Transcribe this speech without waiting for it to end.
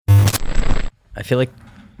I feel like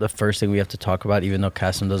the first thing we have to talk about, even though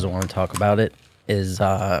Kasim doesn't want to talk about it, is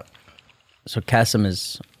so Kasim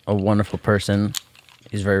is a wonderful person.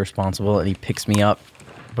 He's very responsible, and he picks me up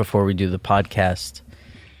before we do the podcast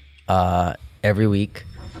every week.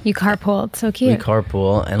 You carpooled, so cute. We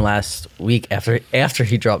carpool, and last week after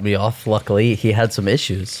he dropped me off, luckily he had some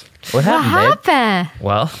issues. What happened, babe?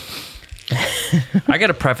 Well, I got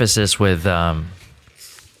to preface this with I'm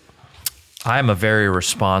a very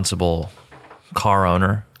responsible car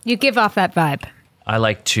owner. You give off that vibe. I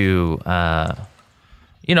like to, I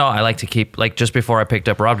like to keep, like just before I picked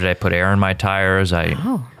up Rob today, I put air in my tires. I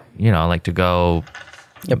like to go.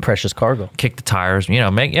 A precious cargo. Kick the tires. I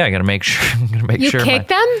got to make sure. You kick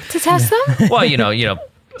them to test them? Well,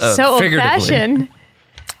 so old fashioned.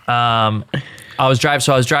 I was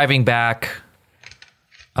driving back.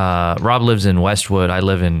 Rob lives in Westwood. I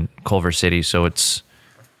live in Culver City, so it's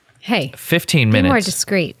 15 minutes. Be more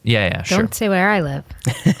discreat. Yeah, sure. Don't say where I live.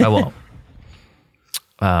 I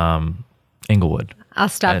won't. Inglewood. I'll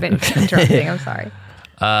stop interrupting. I'm sorry.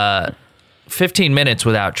 15 minutes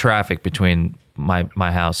without traffic between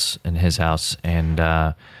my house and his house, and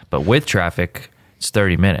but with traffic, it's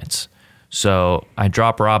 30 minutes. So I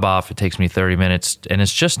drop Rob off. It takes me 30 minutes, and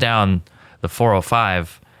it's just down the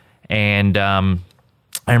 405. And I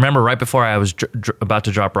remember right before I was about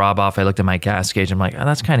to drop Rob off, I looked at my gas gauge. I'm like, oh,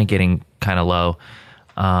 that's kind of getting kind of low.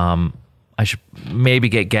 I should maybe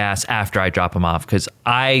get gas after I drop him off, because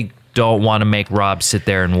I don't want to make Rob sit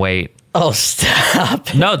there and wait. Oh,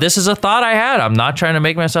 stop. No, this is a thought I had. I'm not trying to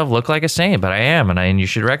make myself look like a saint, but I am, and you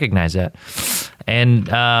should recognize that. And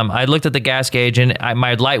I looked at the gas gauge, and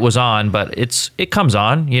my light was on, but it comes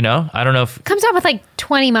on, I don't know if... It comes on with like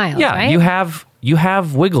 20 miles, right? You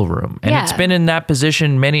have wiggle room, and it's been in that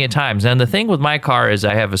position many a times. And the thing with my car is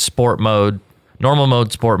I have a sport mode, normal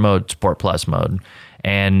mode, sport plus mode.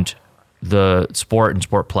 And the sport and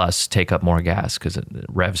sport plus take up more gas because it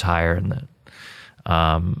revs higher, and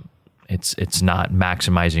it's not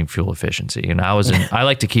maximizing fuel efficiency. And I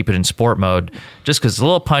like to keep it in sport mode just because it's a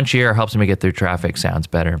little punchier, helps me get through traffic, sounds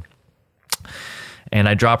better. And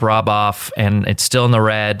I drop Rob off, and it's still in the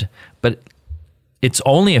red, but it's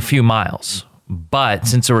only a few miles. But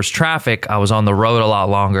since there was traffic, I was on the road a lot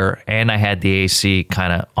longer, and I had the AC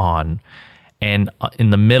kind of on. And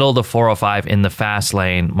in the middle of the 405 in the fast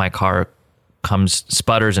lane, my car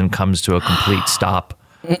sputters and comes to a complete stop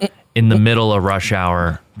in the middle of rush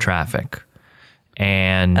hour traffic.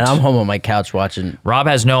 And I'm home on my couch watching. Rob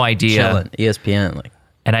has no idea. Chilling, ESPN.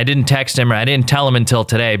 And I didn't text him, or I didn't tell him until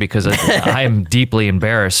today, because I am deeply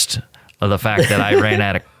embarrassed of the fact that I ran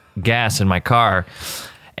out of gas in my car.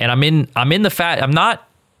 And I'm not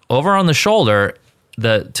over on the shoulder.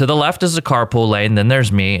 To the left is the carpool lane, then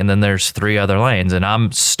there's me, and then there's 3 other lanes, and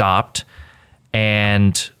I'm stopped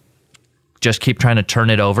and just keep trying to turn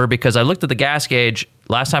it over, because I looked at the gas gauge.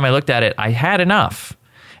 Last time I looked at it, I had enough.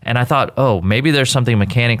 And I thought, oh, maybe there's something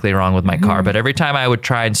mechanically wrong with my car. But every time I would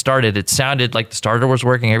try and start it, it sounded like the starter was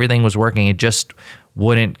working, everything was working. It just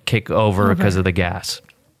wouldn't kick over because of the gas.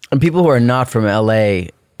 And people who are not from LA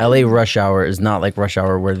rush hour is not like rush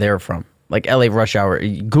hour where they're from. Like LA rush hour,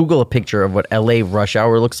 Google a picture of what LA rush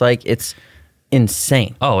hour looks like. It's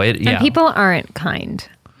insane. Oh, And people aren't kind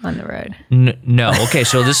on the road. No. Okay,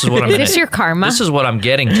 so this is what I'm... Is this your karma? This is what I'm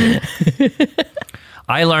getting to.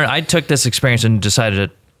 I took this experience and decided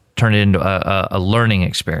to turn it into a learning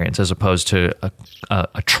experience as opposed to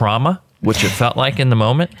a trauma, which it felt like in the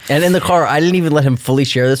moment. And in the car, I didn't even let him fully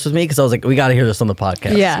share this with me, because I was like, we got to hear this on the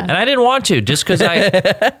podcast. Yeah. And I didn't want to, just because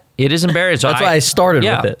it is embarrassing. So that's why I started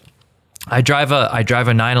with it. I drive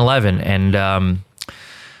a 911, and a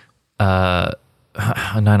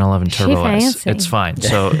 911 Turbo S. It's fine.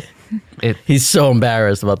 So he's so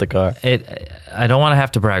embarrassed about the car. I don't want to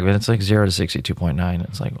have to brag, but it's like 0 to 60, 2.9.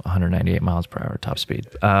 It's like 198 miles per hour top speed.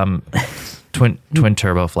 Twin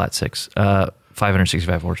turbo, flat 6,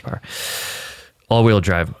 565 horsepower, all wheel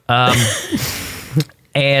drive.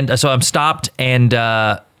 And so I'm stopped, and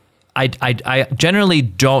I generally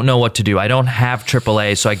don't know what to do. I don't have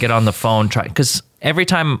AAA, so I get on the phone, because every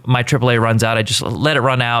time my AAA runs out, I just let it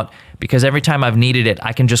run out, because every time I've needed it,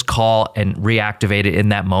 I can just call and reactivate it in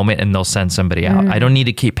that moment, and they'll send somebody out. I don't need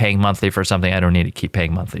to keep paying monthly for something I don't need to keep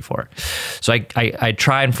paying monthly for. So I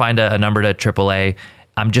try and find a number to AAA.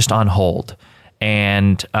 I'm just on hold.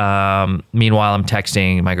 And meanwhile, I'm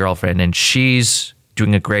texting my girlfriend, and she's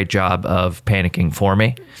doing a great job of panicking for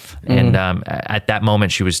me. And at that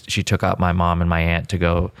moment, she took out my mom and my aunt to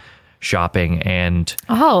go shopping, and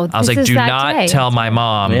I was like, do not tell my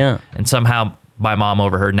mom. And somehow my mom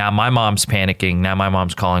overheard. Now my mom's panicking. Now my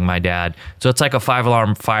mom's calling my dad. So it's like a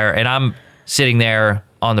 5-alarm fire, and I'm sitting there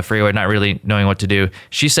on the freeway, not really knowing what to do.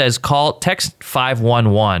 She says, text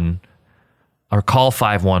 511 or call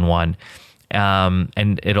 511,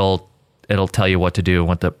 and it'll tell you what to do and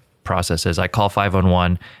what the process is. I call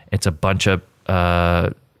 511. It's a bunch of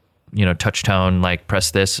touch tone, like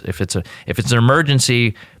press this. If it's an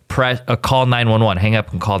emergency, call 911. Hang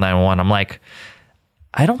up and call 911. I'm like,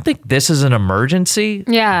 I don't think this is an emergency.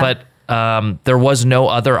 Yeah. But there was no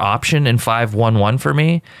other option in 511 for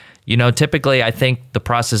me. Typically I think the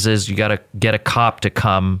process is you got to get a cop to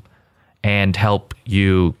come and help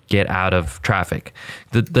you get out of traffic.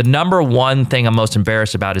 The number one thing I'm most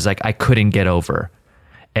embarrassed about is like I couldn't get over.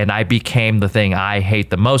 And I became the thing I hate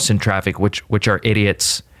the most in traffic, which are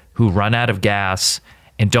idiots who run out of gas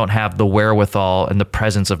and don't have the wherewithal and the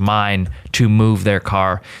presence of mind to move their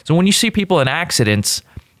car. So when you see people in accidents,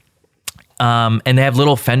 and they have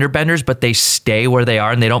little fender benders, but they stay where they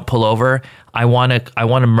are and they don't pull over, I want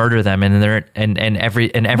to murder them and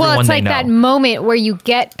everyone well, it's they like know. that moment where you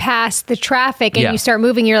get past the traffic and you start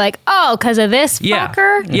moving. You're like, oh, because of this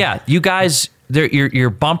fucker. Yeah, you guys, your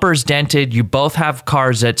bumper's dented. You both have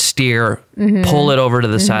cars that steer. Pull it over to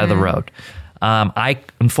the side of the road. I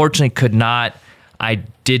unfortunately could not. I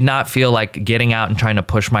did not feel like getting out and trying to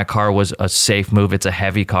push my car was a safe move. It's a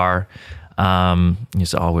heavy car.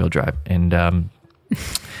 It's all-wheel drive, and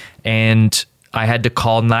I had to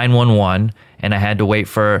call 911, and I had to wait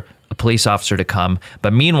for a police officer to come.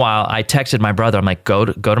 But meanwhile, I texted my brother. I'm like, go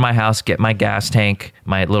to my house, get my gas tank,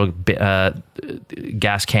 my little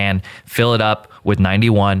gas can, fill it up with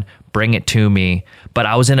 91, bring it to me. But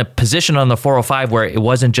I was in a position on the 405 where it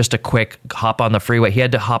wasn't just a quick hop on the freeway. He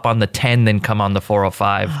had to hop on the 10, then come on the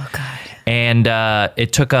 405. Oh, God. And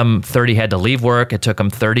it took him 30, he had to leave work. It took him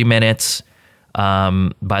 30 minutes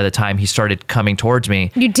by the time he started coming towards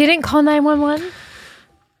me. You didn't call 911?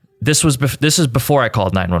 This is before I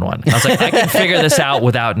called 911. I was like, I can figure this out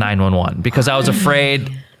without 911 because I was afraid.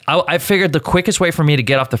 I figured the quickest way for me to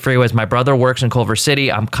get off the freeway is my brother works in Culver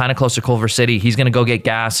City. I'm kind of close to Culver City. He's going to go get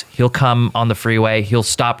gas. He'll come on the freeway. He'll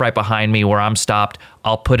stop right behind me where I'm stopped.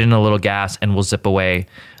 I'll put in a little gas and we'll zip away.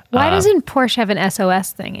 Why doesn't Porsche have an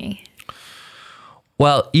SOS thingy?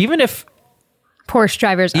 Well, even if Porsche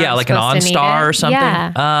drivers aren't like an supposed to need OnStar it. or something.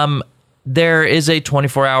 Yeah. There is a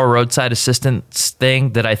 24-hour roadside assistance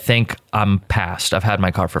thing that I think I'm past. I've had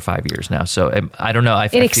my car for 5 years now, so I don't know.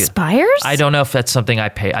 It expires? I don't know if that's something I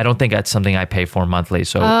pay. I don't think that's something I pay for monthly.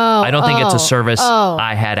 So I don't think it's a service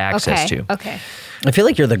I had access to. Okay. I feel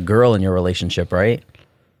like you're the girl in your relationship, right?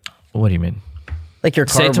 What do you mean? Like your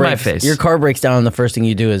car Say it breaks, to my face. Your car breaks down, and the first thing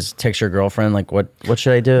you do is text your girlfriend. Like, what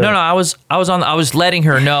should I do? No. I was letting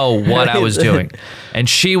her know what I was doing, and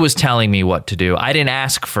she was telling me what to do. I didn't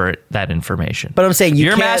ask for that information. But I'm saying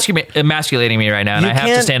you're emasculating me right now, and I have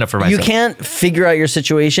to stand up for myself. You can't figure out your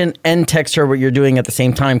situation and text her what you're doing at the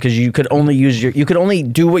same time because you could only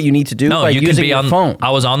do what you need to do by using your phone.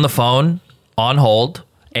 I was on the phone, on hold,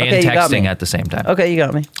 and texting at the same time. Okay, you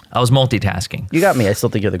got me. I was multitasking. You got me. I still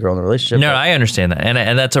think you're the girl in the relationship. No, I understand that,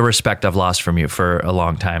 and that's a respect I've lost from you for a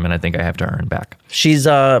long time, and I think I have to earn back.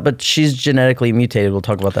 But she's genetically mutated. We'll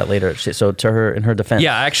talk about that later. So to her, in her defense,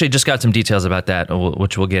 yeah, I actually just got some details about that,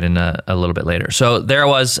 which we'll get in a little bit later. So there I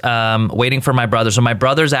was waiting for my brother. So my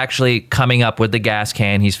brother's actually coming up with the gas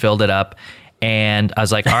can. He's filled it up. And I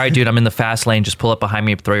was like, all right, dude, I'm in the fast lane. Just pull up behind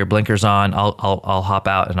me, throw your blinkers on. I'll hop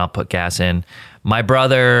out and I'll put gas in. My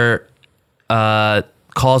brother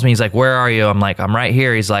calls me. He's like, where are you? I'm like, I'm right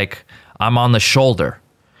here. He's like, I'm on the shoulder.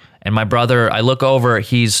 And my brother, I look over,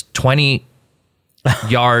 he's 20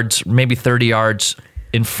 yards, maybe 30 yards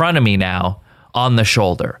in front of me now on the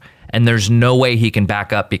shoulder. And there's no way he can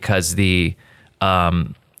back up because the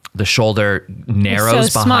shoulder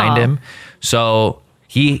narrows behind him. So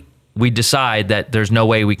we decide that there's no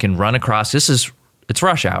way we can run across. It's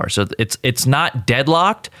rush hour. So it's not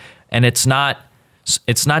deadlocked, and it's not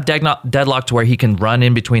deadlocked to where he can run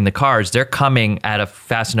in between the cars. They're coming at a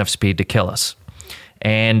fast enough speed to kill us.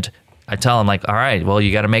 And I tell him, like, all right, well,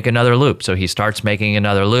 you got to make another loop. So he starts making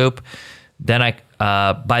another loop. Then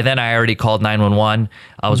by then I already called 911.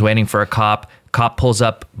 I was waiting for a cop. Cop pulls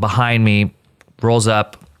up behind me, rolls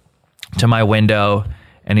up to my window,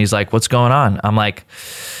 and he's like, what's going on? I'm like,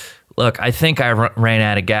 look, I think I ran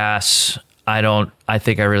out of gas. I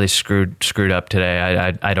think I really screwed up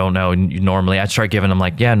today. I don't know. Normally I'd start giving them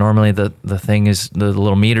like, yeah, normally the thing is the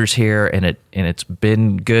little meters here and it's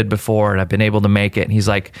been good before and I've been able to make it. And he's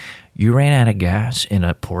like, you ran out of gas in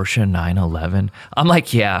a Porsche 911? I'm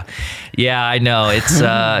like, yeah, I know. It's,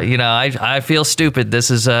 I feel stupid.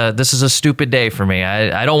 This is a stupid day for me.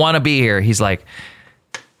 I don't want to be here. He's like,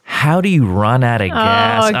 how do you run out of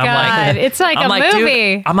gas? Oh, God. It's like a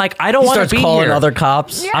movie. Dude, I'm like, I don't want to be Starts calling here. other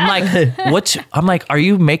cops. I'm like, are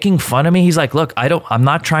you making fun of me? He's like, look, I'm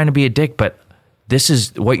not trying to be a dick, but this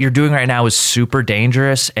is what you're doing right now is super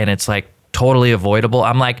dangerous and it's like totally avoidable.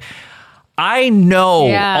 I'm like, I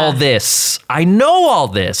know all this. I know all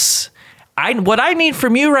this. What I need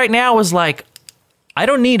from you right now is like, I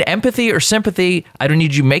don't need empathy or sympathy. I don't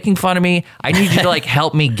need you making fun of me. I need you to like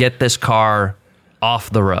help me get this car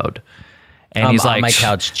off the road. And he's like, on my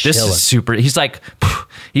couch this chilling. is super. He's like,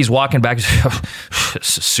 he's walking back.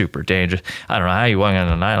 This is super dangerous. I don't know how you walk on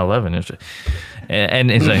a 911.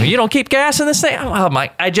 And he's like, you don't keep gas in this thing. I'm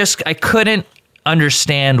like, I couldn't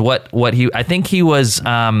understand what he. I think he was.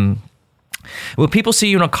 When people see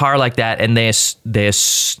you in a car like that and they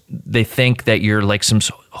think that you're like some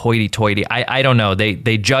hoity-toity, I don't know.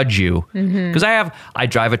 They judge you because I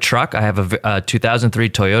drive a truck. I have a 2003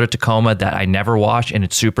 Toyota Tacoma that I never wash and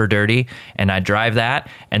it's super dirty. And I drive that,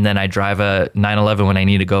 and then I drive a 911 when I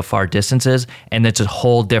need to go far distances, and it's a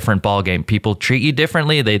whole different ballgame. People treat you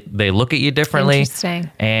differently. They look at you differently. Interesting.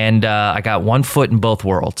 And I got one foot in both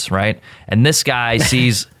worlds, right? And this guy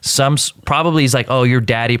sees probably he's like, oh, your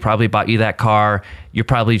daddy probably bought you that car. You're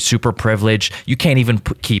probably super privileged. You can't even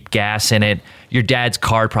keep gas in it. Your dad's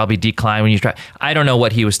card probably declined when you try. I don't know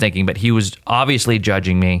what he was thinking, but he was obviously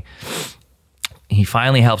judging me. He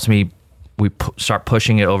finally helps me. We start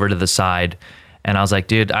pushing it over to the side. And I was like,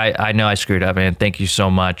 dude, I know I screwed up, man. Thank you so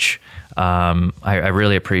much. I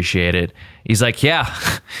really appreciate it. He's like, yeah,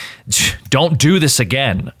 don't do this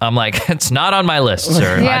again. I'm like, it's not on my list,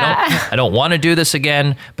 sir. Yeah. I don't want to do this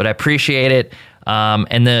again, but I appreciate it.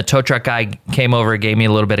 And the tow truck guy came over, gave me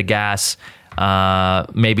a little bit of gas,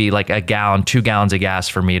 maybe like a gallon, 2 gallons of gas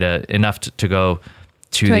for me enough to go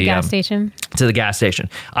to the gas station. To the gas station.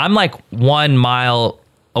 I'm like 1 mile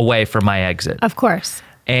away from my exit. Of course.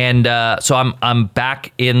 And so I'm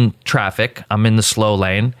back in traffic. I'm in the slow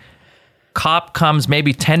lane. Cop comes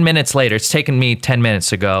maybe 10 minutes later. It's taken me 10 minutes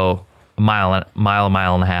to go a mile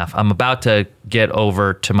and a half. I'm about to get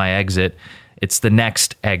over to my exit. It's the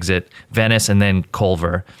next exit, Venice and then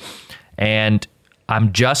Culver. And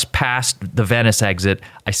I'm just past the Venice exit.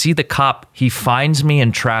 I see the cop. He finds me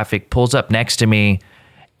in traffic, pulls up next to me,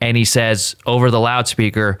 and he says over the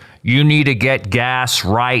loudspeaker, "You need to get gas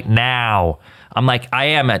right now." I'm like, I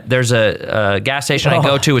am there's a gas station I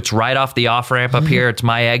go to. It's right off the off ramp up here. It's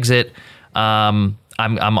my exit. I'm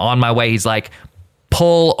on my way. He's like,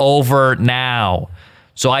 pull over now.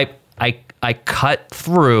 So I cut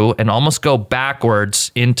through and almost go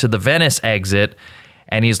backwards into the Venice exit.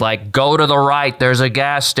 And he's like, go to the right. There's a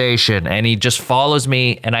gas station. And he just follows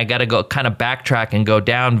me. And I got to go kind of backtrack and go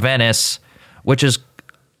down Venice, which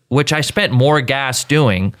I spent more gas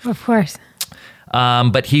doing. Of course.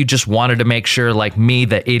 But he just wanted to make sure, like me,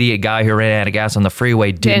 the idiot guy who ran out of gas on the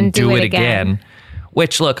freeway, didn't do it again.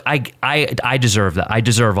 Which, look, I deserve that. I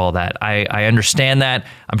deserve all that. I understand that.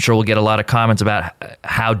 I'm sure we'll get a lot of comments about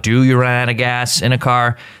how do you run out of gas in a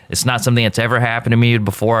car. It's not something that's ever happened to me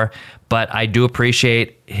before, but I do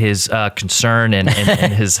appreciate his concern and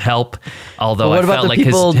his help. Although what I about felt the like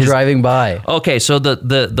people his driving by? Okay, so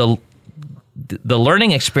the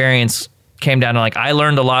learning experience came down to, like, I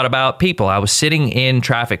learned a lot about people. I was sitting in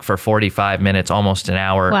traffic for 45 minutes, almost an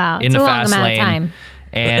hour, Wow, in it's the a long fast amount of lane. time.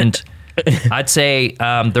 And I'd say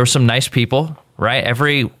there were some nice people, right?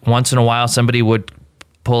 Every once in a while, somebody would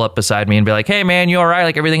pull up beside me and be like, "Hey, man, you all right?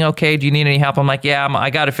 Like, everything okay? Do you need any help?" I'm like, "Yeah, I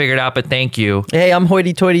got it figured out, but thank you." Hey, I'm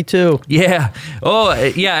hoity-toity too. Yeah. Oh,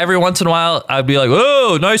 yeah. Every once in a while, I'd be like,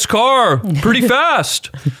 "Oh, nice car, pretty fast."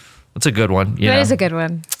 That's a good one. That is a good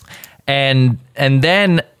one. And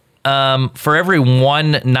then for every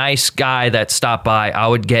one nice guy that stopped by, I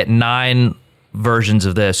would get 9 versions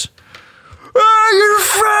of this. "Oh, you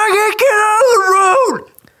faggot, get out of the road!"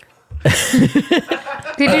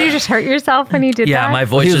 Did you just hurt yourself when you did that? Yeah, my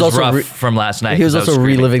voice He was was also rough from last night. He was 'cause I also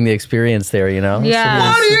screaming. reliving the experience there, you know? Yeah.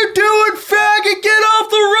 What are you doing, faggot? Get off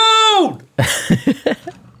the road!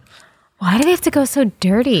 Why do they have to go so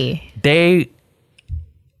dirty?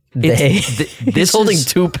 He's holding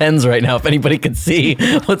 2 pens right now, if anybody could see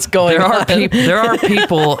what's going on. There are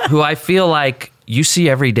people who I feel like you see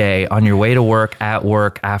every day on your way to work, at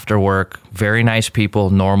work, after work. Very nice people,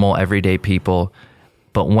 normal, everyday people.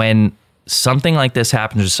 But when something like this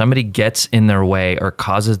happens, or somebody gets in their way or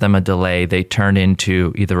causes them a delay, they turn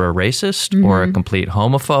into either a racist or a complete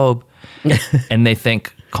homophobe. And they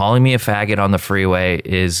think calling me a faggot on the freeway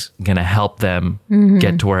is going to help them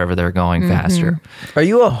get to wherever they're going faster. Are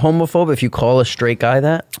you a homophobe if you call a straight guy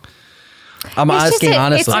that? I'm It's just asking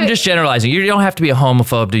honestly. I'm just generalizing. You don't have to be a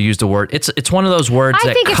homophobe to use the word. It's one of those words I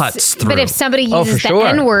that think cuts through. But if somebody Oh, uses for the sure.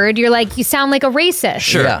 N word, you're like, you sound like a racist.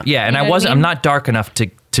 Sure. Yeah. Yeah. And You know I what wasn't. I mean? I'm not dark enough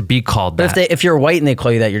to be called that. if you're white and they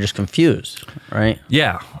call you that, you're just confused, right?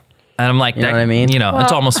 Yeah. And I'm like, You know what I mean? You know,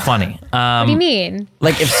 it's Well- almost funny. What do you mean?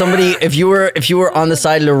 Like if you were on the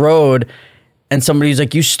side of the road and somebody's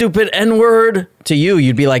like, you stupid N word to you,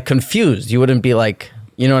 you'd be like confused. You wouldn't be like,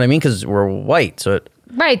 you know what I mean? Because we're white, so.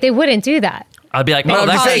 Right, they wouldn't do that. I'd be like, But oh, I'm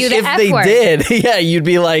that just call guy's you saying, the if F they word. did, yeah, you'd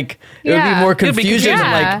be like, it would Yeah. be more It'd be confusing. confusing.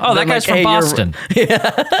 Than Yeah. like, oh, that than guy's like, from hey, you're-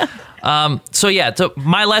 Boston. So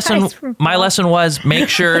my lesson, Guys from my lesson was make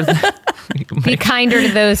sure. Be kinder to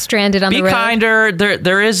those stranded on Be the road. kinder.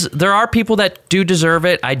 There are people that do deserve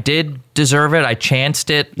it. I did deserve it. I chanced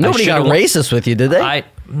it. Nobody got racist with you, did they?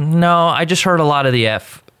 No, I just heard a lot of the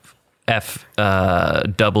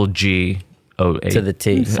double G O A To the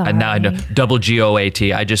T. sorry. Now I know double GOAT.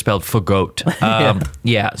 I just spelled fagoat.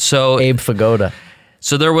 Yeah. So Abe Fagoda.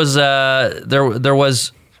 so there was there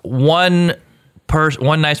was one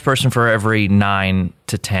nice person for every 9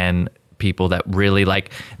 to 10 people that really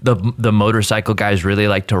like the motorcycle guys really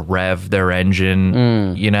like to rev their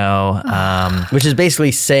engine, you know. Which is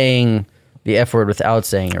basically saying the F word without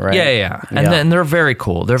saying it, right? Yeah. And then they're very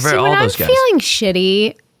cool. They're very So all when I'm those guys. feeling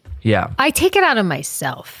shitty, Yeah. I take it out on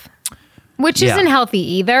myself, which Yeah. isn't healthy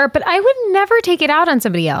either, but I would never take it out on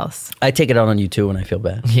somebody else. I take it out on you too when I feel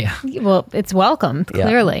bad. Yeah. Well, it's welcomed, Yeah.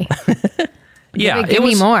 clearly. Yeah, Give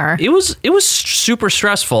me more. It was super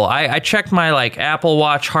stressful. I checked my like Apple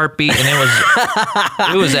Watch heartbeat and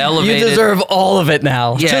it was You elevated. deserve all of it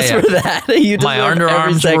now. Yeah, just yeah. for that. You My deserve every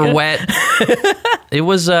underarms second. were wet. It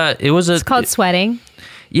was It's called sweating.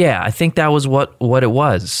 yeah. I think that was what it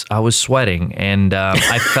was. I was sweating and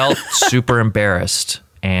I felt super embarrassed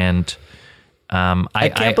and I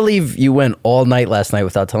can't believe you went all night last night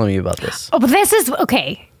without telling me about this. Oh, but this is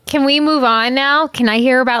okay. Can we move on now? Can I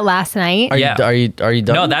hear about last night? Are Yeah. you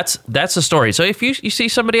done? No, that's the story. So if you see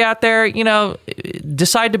somebody out there, you know,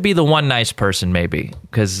 decide to be the one nice person maybe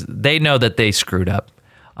because they know that they screwed up.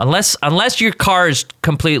 Unless your car is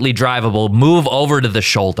completely drivable, move over to the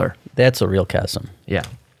shoulder. That's a real Cassim. Yeah.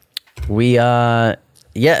 We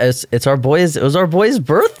it's our boys. It was our boy's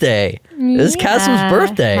birthday. It was Cassim's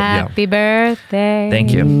birthday. Happy birthday.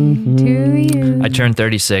 Thank you. to you. I turned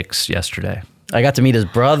 36 yesterday. I got to meet his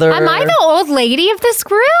brother. Am I the old lady of this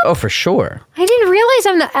group? Oh, for sure. I didn't realize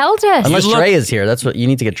I'm the eldest. Unless look- Dre is here, that's what you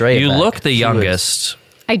need to get Dre. You back. look the She was- youngest.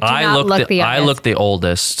 I do not look the youngest. I look the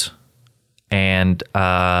oldest. And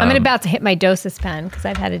I'm about to hit my doses pen because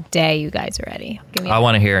I've had a day, you guys, already. Give me a I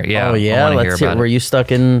want to hear. Yeah. Oh yeah, I want to let's hear hear. about Were it. you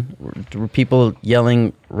stuck in? Were people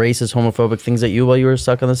yelling racist, homophobic things at you while you were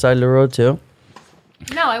stuck on the side of the road too?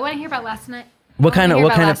 No, I want to hear about last night. What kind of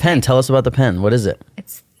pen? Pen? Tell us about the pen. What is it?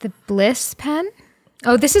 It's the Bliss pen.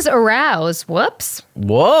 Oh, this is Arouse. Whoops.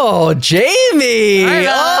 Whoa, Jamie!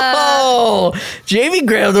 Oh, Jamie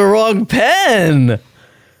grabbed the wrong pen.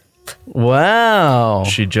 Wow.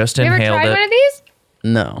 She just You ever inhaled tried it. one of these?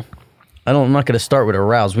 No, I'm not going to start with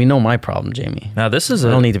aroused. We know my problem, Jamie. Now this is I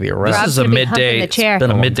a don't need to be aroused. This Rob's is a gonna be humping midday the chair. Been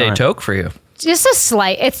a a long midday time. toke for you. Just a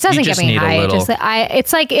slight. It doesn't You get just me need a high. little-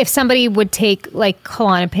 It's like if somebody would take like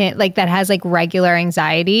Klonopin, like that has like regular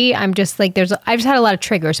anxiety. I'm just like I just had a lot of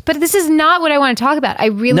triggers. But this is not what I want to talk about. I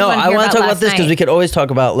really No, want to I hear want to talk about last this because night. we could always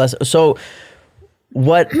talk about less. So,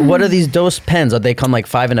 what are these dose pens? Are they come like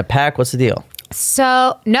 5 in a pack? What's the deal?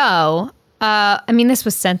 So no. I mean, this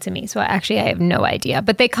was sent to me, so I have no idea.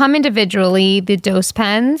 But they come individually, the dose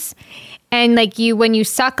pens, and like when you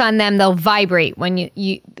suck on them, they'll vibrate when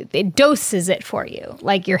it doses it for you,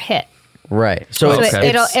 like your hit. Right. So, So Okay.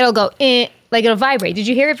 it'll go like it'll vibrate. Did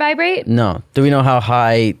you hear it vibrate? no. Do we know how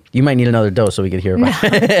high? You might need another dose so we could hear about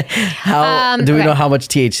it. How do we okay. know how much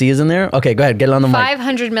THC is in there? Okay, go ahead. Get it on the mic.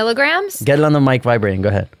 500 milligrams. Get it on the mic vibrating. Go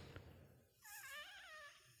ahead.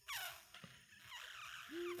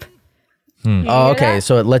 Oh, okay. that?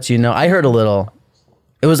 So it lets you know. I heard a little.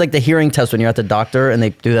 It was like the hearing test when you're at the doctor and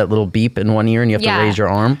they do that little beep in one ear and you have to raise your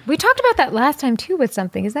arm. We talked about that last time too with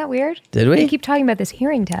something. Is that weird? Did we? We keep talking about this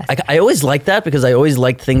hearing test. I always liked that because I always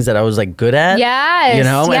liked things that I was like good at. Yes, You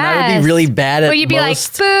know, and I would yes. be really bad at Where you'd be like,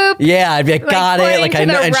 most. boop. Yeah, I'd be like, Like, got it. pointing Like to I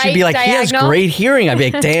know, the and she'd be right like, he has diagonal. great hearing. I'd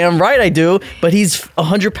be like, damn right I do. But he's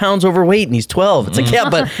 100 pounds overweight and he's 12. It's like, yeah,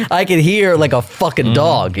 but I could hear like a fucking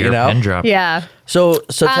dog. You Your know. pen drop. Yeah. So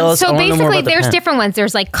tell us. I So wanna know more basically, about the there's pen. different ones.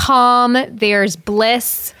 There's like Calm. There's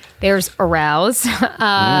Bliss. There's Arouse.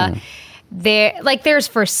 There's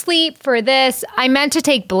for sleep. For this, I meant to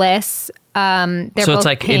take Bliss. They're So both it's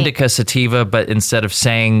like pink. indica sativa, but instead of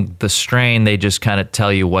saying the strain, they just kind of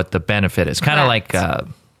tell you what the benefit is. Kind of like Correct.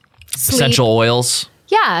 Sleep. essential oils.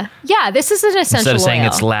 Yeah. This is an essential Instead of saying oil.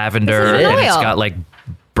 it's lavender This is an and it's oil. got like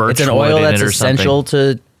birch It's an wood oil in that's it or essential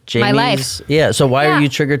something. to Jamie's. life. Yeah. So why Yeah. are you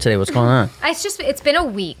triggered today? What's going on? It's been a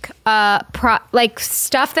week. Like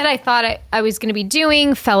stuff that I thought I was going to be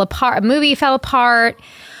doing fell apart. A movie fell apart.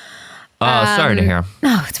 Oh, sorry to hear.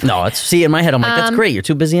 No, it's No, it's see in my head. I'm like, that's great. You're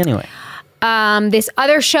too busy anyway. this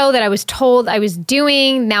other show that I was told I was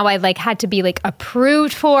doing. Now I like had to be like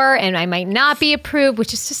approved for, and I might not be approved,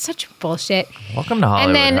 which is just such bullshit. Welcome to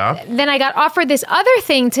Hollywood, And huh? then I got offered this other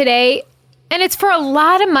thing today, and it's for a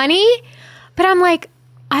lot of money, but I'm like,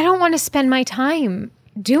 I don't want to spend my time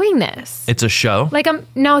doing this. It's a show. Like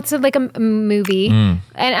it's like a movie, and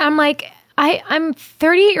I'm like, I'm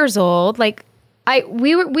 38 years old. Like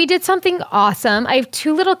we did something awesome. I have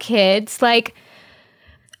 2 little kids. Like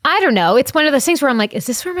I don't know. It's one of those things where I'm like, is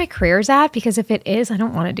this where my career's at? Because if it is, I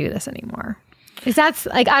don't want to do this anymore. Is that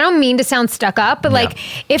like, I don't mean to sound stuck up, but like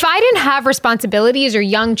if I didn't have responsibilities or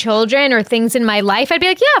young children or things in my life, I'd be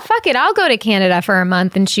like, yeah, fuck it. I'll go to Canada for a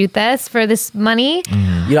month and shoot this for this money.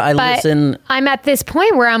 You know, I But listen. I'm at this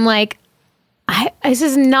point where I'm like, this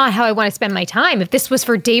is not how I want to spend my time. If this was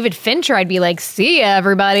for David Fincher, I'd be like, see ya,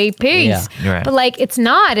 everybody. Peace. Yeah, you're right. But like, it's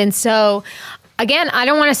not. And so again, I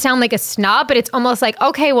don't want to sound like a snob, but it's almost like,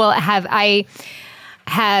 okay, well, have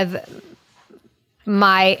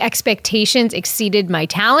my expectations exceeded my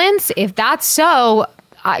talents? If that's so,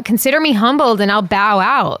 consider me humbled and I'll bow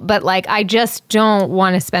out. But like, I just don't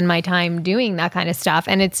want to spend my time doing that kind of stuff.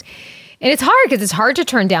 And it's hard because it's hard to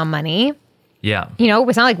turn down money. Yeah. You know,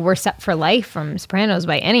 it's not like we're set for life from Sopranos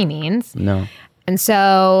by any means. No. And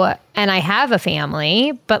so, and I have a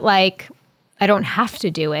family, but like, I don't have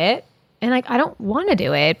to do it. And like, I don't want to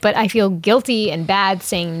do it, but I feel guilty and bad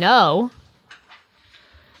saying no.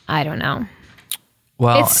 I don't know.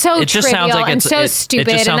 Well, It's so it just trivial sounds like and it's so it stupid,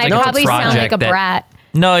 just and sounds I like probably sound like project a brat.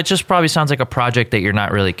 No, it just probably sounds like a project that you're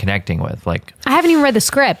not really connecting with. Like, I haven't even read the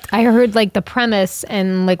script. I heard like the premise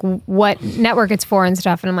and like what network it's for and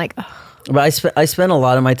stuff. And I'm like, ugh. But I spent a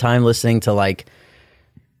lot of my time listening to like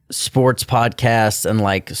sports podcasts and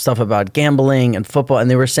like stuff about gambling and football, and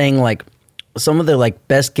they were saying like some of the like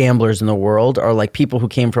best gamblers in the world are like people who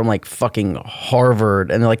came from like fucking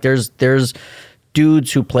Harvard, and like there's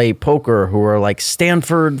dudes who play poker who are like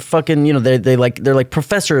Stanford fucking, you know, they're like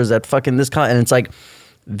professors at fucking this college, and it's like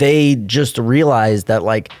they just realized that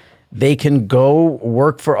like they can go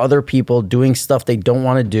work for other people doing stuff they don't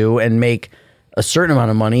want to do and make a certain amount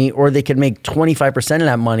of money, or they could make 25% of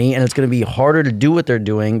that money, and it's going to be harder to do what they're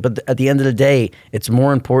doing. But at the end of the day, it's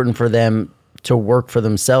more important for them to work for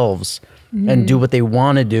themselves and do what they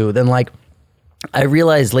want to do than like, I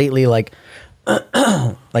realized lately, like,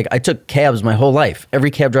 like I took cabs my whole life.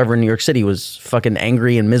 Every cab driver in New York City was fucking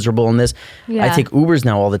angry and miserable in this. Yeah. I take Ubers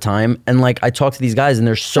now all the time, and like I talk to these guys and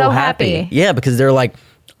they're so happy. Yeah, because they're like,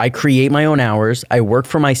 I create my own hours. I work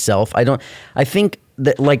for myself. I think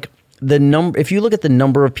that like if you look at the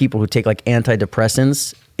number of people who take like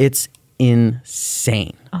antidepressants, it's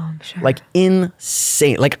insane. Oh, I'm sure. Like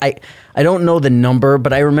insane. Like I don't know the number,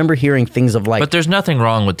 but I remember hearing things of like, but there's nothing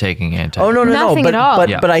wrong with taking anti. oh no, Nothing but at all.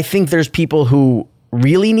 but I think there's people who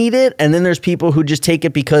really need it, and then there's people who just take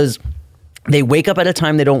it because they wake up at a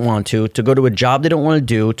time they don't want to go to a job they don't want to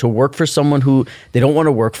do, to work for someone who they don't want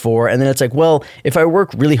to work for, and then it's like, well, if I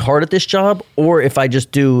work really hard at this job, or if I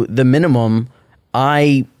just do the minimum,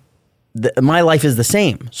 my life is the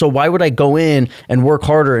same. So why would I go in and work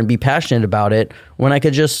harder and be passionate about it when I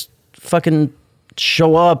could just fucking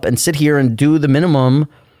show up and sit here and do the minimum,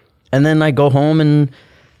 and then I go home and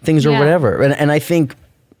things are Yeah. whatever. And I think,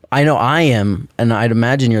 I know I am, and I'd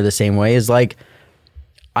imagine you're the same way, is like,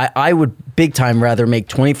 I would big time rather make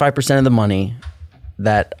 25% of the money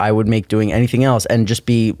that I would make doing anything else and just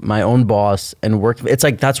be my own boss and work. It's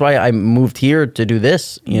like, that's why I moved here to do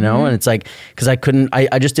this, you know? And it's like, because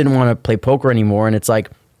I just didn't want to play poker anymore. And it's like,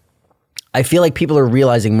 I feel like people are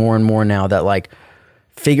realizing more and more now that like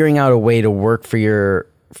figuring out a way to work for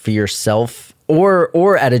yourself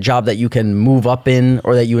or at a job that you can move up in,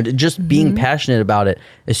 or that you just being passionate about it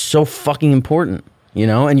is so fucking important, you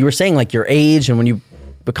know? And you were saying like your age, and when you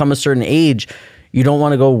become a certain age, you don't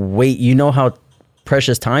want to go wait. You know how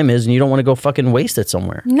precious time is, and you don't want to go fucking waste it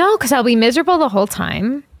somewhere No, because I'll be miserable the whole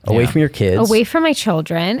time. away from your kids. Away from my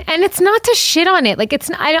children. And it's not to shit on it. Like, it's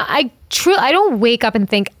not, I don't wake up and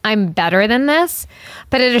think I'm better than this.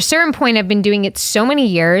 But at a certain point, I've been doing it so many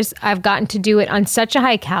years. I've gotten to do it on such a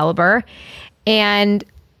high caliber. And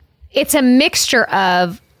it's a mixture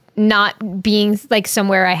of not being like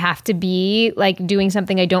somewhere I have to be, like doing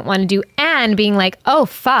something I don't want to do, and being like, oh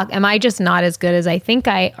fuck, am I just not as good as I think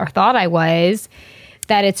or thought I was?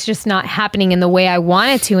 that it's just not happening in the way I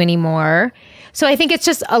want it to anymore. So I think it's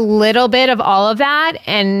just a little bit of all of that.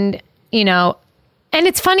 And, you know, and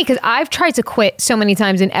it's funny because I've tried to quit so many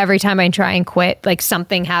times, and every time I try and quit, like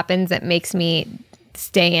something happens that makes me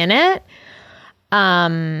stay in it.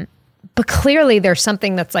 But clearly there's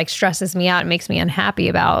something that's like stresses me out and makes me unhappy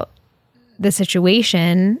about the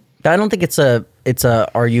situation. I don't think it's a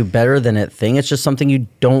are you better than it thing. It's just something you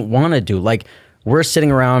don't want to do. Like, we're sitting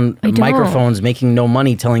around microphones making no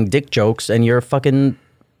money telling dick jokes, and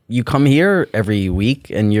you come here every week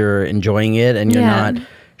and you're enjoying it, and you're not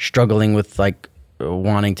struggling with like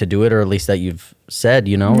wanting to do it, or at least that you've said,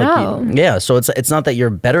 you know. No. Like, so it's not that you're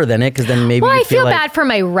better than it, because then maybe Well, you I feel like, bad for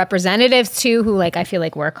my representatives too, who like I feel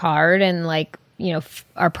like work hard and like, you know,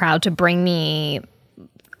 are proud to bring me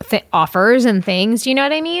offers and things. You know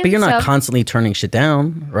what I mean? but you're not constantly turning shit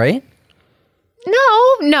down, right?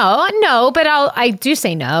 No, but I do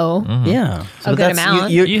say no. Yeah, A good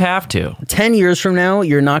amount. You have to. 10 years from now,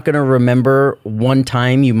 you're not going to remember one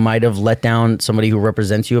time you might have let down somebody who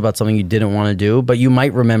represents you about something you didn't want to do, but you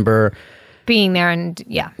might remember Being there and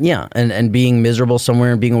and being miserable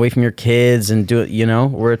somewhere and being away from your kids and do it, you know,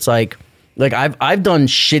 where it's like I've done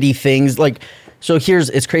shitty things. Like, so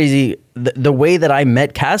it's crazy. The way that I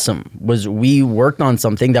met Kasim was we worked on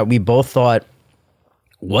something that we both thought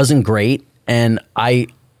wasn't great. And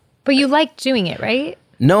But you liked doing it, right?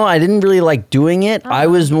 No, I didn't really like doing it. I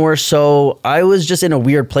was just in a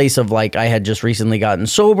weird place of like, I had just recently gotten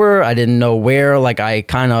sober. I didn't know where like I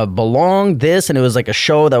kind of belonged and it was like a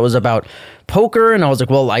show that was about poker. And I was like,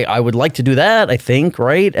 well, I would like to do that, I think.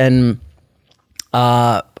 Right. And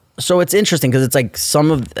so it's interesting because it's like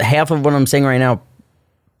half of what I'm saying right now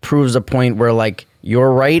proves a point where like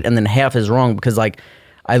you're right. And then half is wrong, because like,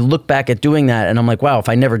 I look back at doing that and I'm like, wow, if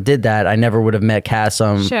I never did that, I never would have met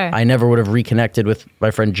Kasim. Sure. I never would have reconnected with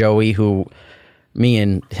my friend Joey, who me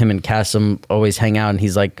and him and Kasim always hang out, and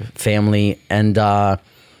he's like family. And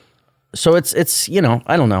so it's you know,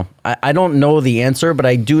 I don't know. I don't know the answer, but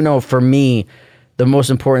I do know for me, the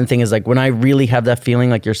most important thing is like when I really have that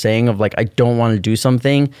feeling like you're saying of like, I don't want to do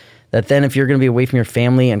something, that then if you're going to be away from your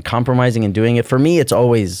family and compromising and doing it, for me, it's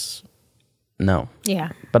always no.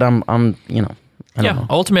 Yeah. But I'm you know. I don't know.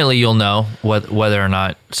 Ultimately, you'll know whether or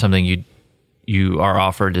not something you are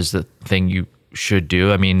offered is the thing you should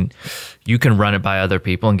do. I mean, you can run it by other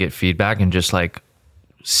people and get feedback and just like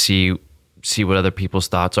see what other people's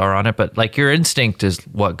thoughts are on it. But like your instinct is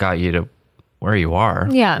what got you to where you are.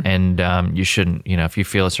 Yeah. And you shouldn't, you know, if you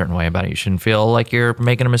feel a certain way about it, you shouldn't feel like you're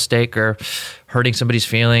making a mistake or hurting somebody's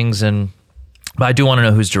feelings. But I do want to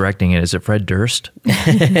know who's directing it. Is it Fred Durst? No.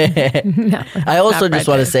 I also just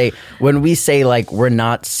want to say, when we say like we're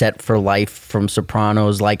not set for life from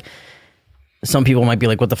Sopranos, like some people might be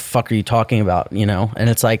like, what the fuck are you talking about? You know? And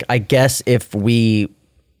it's like, I guess if when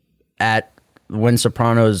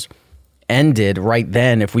Sopranos ended right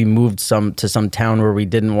then, if we moved to some town where we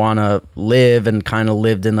didn't want to live and kind of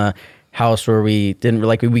lived in a house where we didn't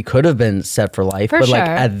like, we could have been set for life. But like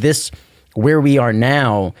at this, where we are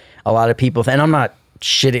now, a lot of people, and I'm not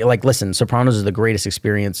shitty, like, listen, Sopranos is the greatest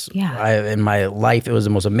experience in my life. It was the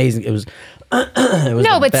most amazing. It was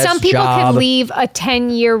no, but some people could leave a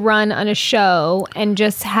 10-year run on a show and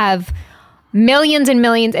just have millions and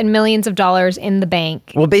millions and millions of dollars in the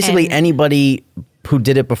bank. Well, basically anybody who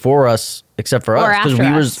did it before us, except for us, because we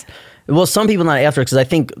were. Well, some people not after, because I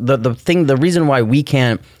think the reason why we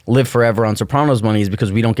can't live forever on Sopranos money is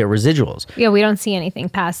because we don't get residuals. Yeah, we don't see anything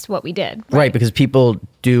past what we did. Right, because people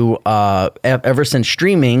do ever since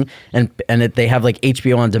streaming and they have like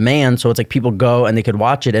HBO on demand, so it's like people go and they could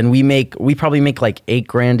watch it, and we probably make like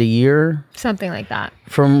 $8,000 a year, something like that,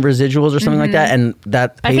 from residuals or something like that, and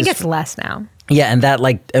that I think it's less now. Yeah, and that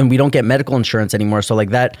and we don't get medical insurance anymore, so like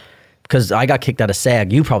that. Because I got kicked out of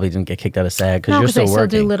SAG. You probably didn't get kicked out of SAG because you're still working.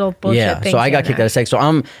 Still do little bullshit things. So I got kicked out of SAG.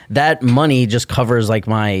 So that money just covers like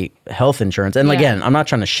my health insurance. And again, I'm not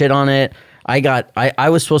trying to shit on it. I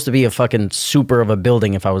was supposed to be a fucking super of a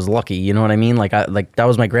building if I was lucky. You know what I mean? Like that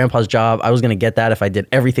was my grandpa's job. I was gonna get that if I did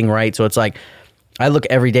everything right. So it's like I look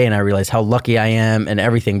every day and I realize how lucky I am and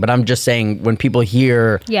everything. But I'm just saying, when people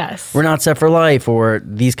hear we're not set for life or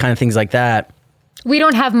these kind of things like that, we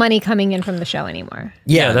don't have money coming in from the show anymore.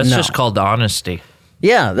 Yeah, that's just called honesty.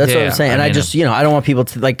 Yeah, that's what I'm saying. And I just, I don't want people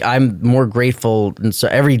to, like, I'm more grateful. And so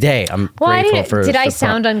every day I'm grateful for. Did I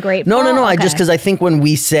sound ungrateful? No. Okay. I just, because I think when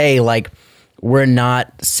we say, like, we're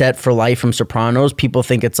not set for life from Sopranos, people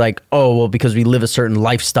think it's like, oh, well, because we live a certain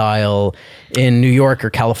lifestyle in New York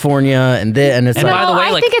or California, and it's and like, by the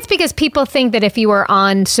way, I think it's because people think that if you were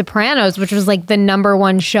on Sopranos, which was like the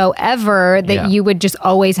 #1 show ever, that you would just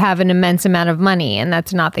always have an immense amount of money, and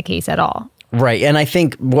that's not the case at all. Right. And I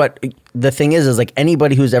think what the thing is like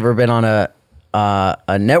anybody who's ever been on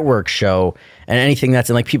a network show and anything that's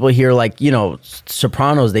in like people hear like, you know,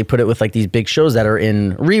 Sopranos, they put it with like these big shows that are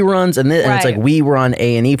in reruns and it's like we were on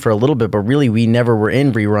A&E for a little bit, but really we never were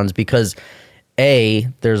in reruns because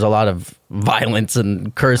there's a lot of violence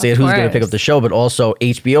and cursing and who's going to pick up the show, but also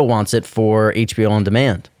HBO wants it for HBO on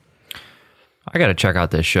demand. I got to check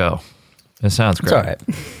out this show. It sounds great. It's all right.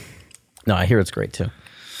 No, I hear it's great too.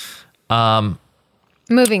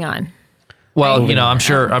 Moving on. Well, you know, I'm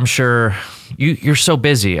sure you're so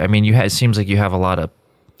busy. I mean, it seems like you have a lot of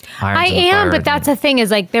irons I in the am, fire but that's the thing is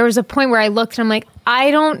like there was a point where I looked and I'm like,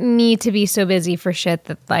 I don't need to be so busy for shit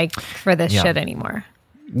that like for this shit anymore.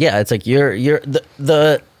 Yeah, it's like you're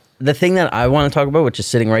the thing that I want to talk about, which is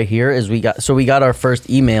sitting right here, is we got our first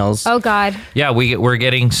emails. Oh God. Yeah, we're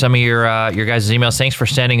getting some of your guys' emails. Thanks for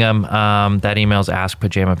sending them. That email's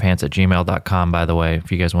askpajamapants@gmail.com, by the way,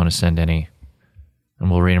 if you guys want to send any. And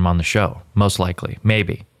we'll read them on the show, most likely,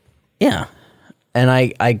 maybe. Yeah, and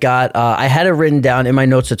I had it written down in my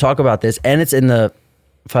notes to talk about this, and it's in the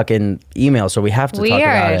fucking email, so we have to talk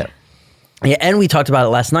about it. Yeah, and we talked about it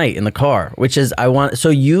last night in the car, which is I want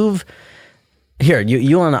want.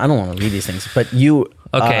 I don't want to read these things, but you.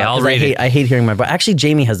 Okay, I'll read it. I hate hearing my voice. Actually,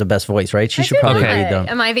 Jamie has the best voice, right? She should probably read them.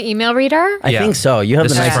 Am I the email reader? I think so. You have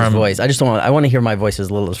This the is nicest voice. I just don't want. I want to hear my voice as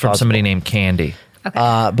little as From possible. somebody named Candy.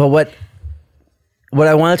 But what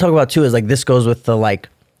I want to talk about too is like this goes with the like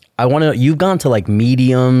you've gone to like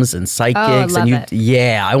mediums and psychics love and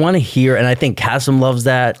it. I want to hear, and I think Kasim loves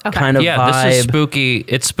that kind of vibe. This is spooky.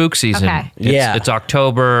 It's spook season. Okay. It's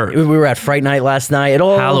October. We were at Fright Night last night.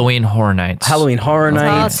 Halloween Horror Nights. Halloween Horror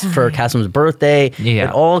Nights for Kasim's birthday. Yeah.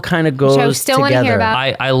 It all kind of goes Which I still want to hear together.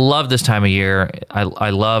 about. I love this time of year.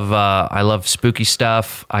 I love spooky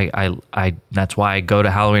stuff. I that's why I go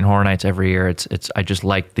to Halloween Horror Nights every year. I just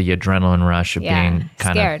like the adrenaline rush of being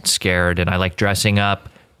kind of scared, and I like dressing up,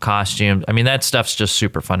 costumes. I mean, that stuff's just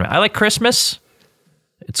super fun. I like Christmas.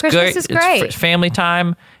 Christmas is great. It's family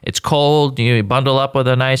time. It's cold. You bundle up with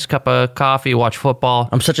a nice cup of coffee, watch football.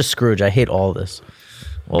 I'm such a Scrooge. I hate all this.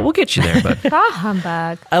 Well, we'll get you there, but Ah,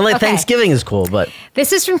 humbug. I like Thanksgiving is cool, but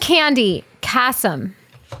This is from Candy. Kasim.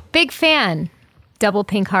 Big fan. Double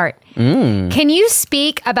pink heart. Can you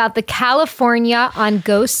speak about the California on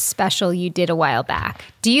Ghosts special you did a while back?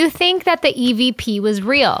 Do you think that the EVP was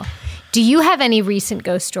real? Do you have any recent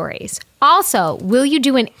ghost stories? Also, will you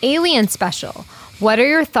do an alien special? What are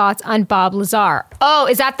your thoughts on Bob Lazar? Oh,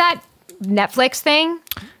 is that Netflix thing?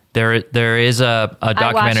 there is a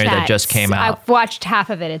documentary that just came out. I've watched half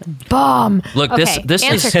of it. It's bomb. Look, okay, this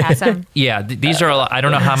answer, is Kasim. Yeah. These are a lot. I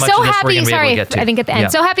don't know how much So of this we're happy. gonna be able to Sorry, get to. I didn't get the end. Yeah.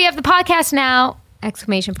 So happy you have the podcast now!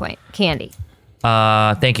 Exclamation point. Candy.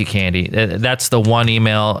 Thank you, Candy. That's the one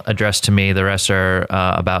email addressed to me. The rest are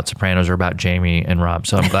about Sopranos or about Jamie and Rob.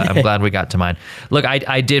 So I'm glad we got to mine. Look,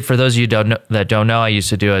 I did, for those of you that don't know, I used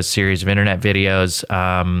to do a series of internet videos.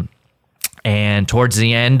 And towards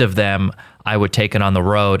the end of them, I would take it on the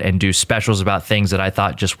road and do specials about things that I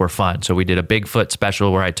thought just were fun. So we did a Bigfoot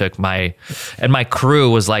special where I took my crew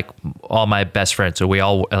was like all my best friends. So we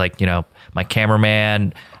all my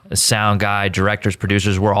cameraman, sound guy, directors,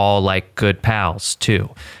 producers were all like good pals too.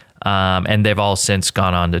 And they've all since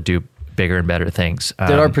gone on to do bigger and better things.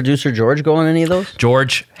 did our producer George go on any of those?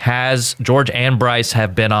 George and Bryce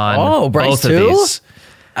have been on Bryce both too? of these.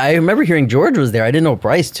 I remember hearing George was there. I didn't know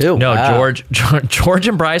Bryce too. No, Wow. George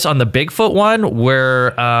and Bryce on the Bigfoot one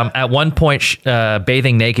were at one point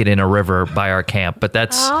bathing naked in a river by our camp. But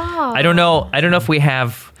that's I don't know if we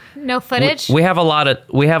have No footage. we have a lot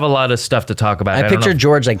of stuff to talk about. I don't know pictured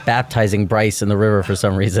George like baptizing Bryce in the river for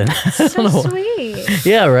some reason. so sweet.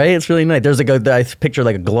 Yeah, right. It's really nice. There's I picture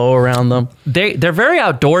like a glow around them. They're very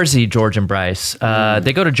outdoorsy, George and Bryce.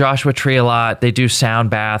 They go to Joshua Tree a lot. They do sound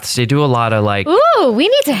baths. They do a lot of like Ooh, we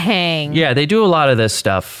need to hang. yeah, they do a lot of this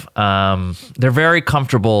stuff. They're very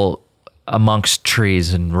comfortable amongst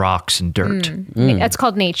trees and rocks and dirt. That's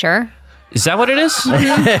called nature. Is that what it is?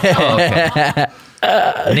 Oh, okay.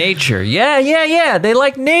 Nature. Yeah. They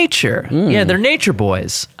like nature. Yeah, they're nature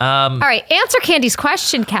boys. All right, answer Candy's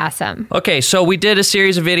question, Kasim. Okay, so we did a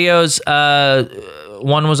series of videos.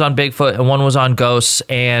 One was on Bigfoot and one was on ghosts,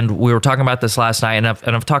 and we were talking about this last night, and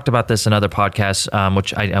I've talked about this in other podcasts,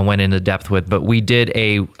 which I went into depth with. But we did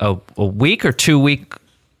a week or 2 week.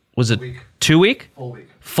 Was it 2 week?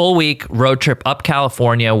 Full week road trip up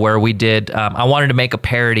California where we did. I wanted to make a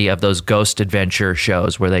parody of those ghost adventure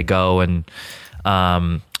shows where they go and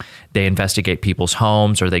they investigate people's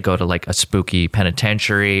homes, or they go to like a spooky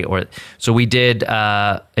penitentiary. So we did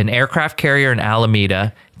an aircraft carrier in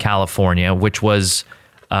Alameda, California, which was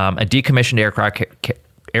a decommissioned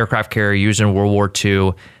aircraft carrier used in World War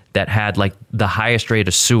II that had like the highest rate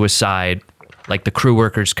of suicide, like the crew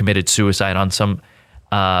workers committed suicide on some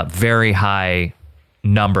very high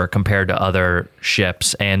number compared to other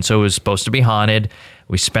ships. And so it was supposed to be haunted.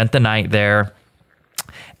 We spent the night there.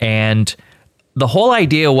 And the whole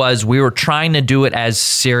idea was we were trying to do it as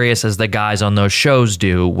serious as the guys on those shows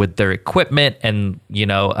do with their equipment and,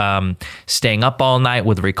 staying up all night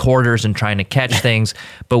with recorders and trying to catch things.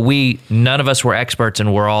 But none of us were experts,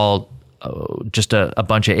 and we're all just a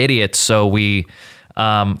bunch of idiots. So we,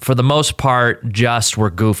 for the most part, just were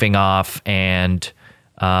goofing off and,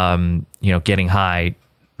 getting high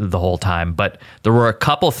the whole time. But there were a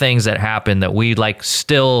couple things that happened that we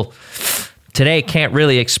still today can't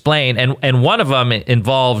really explain. And one of them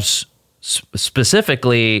involves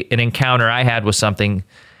specifically an encounter I had with something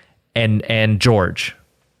and George.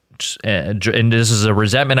 And this is a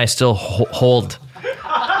resentment I still hold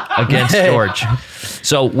against George.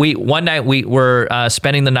 So one night we were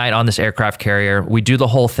spending the night on this aircraft carrier. We do the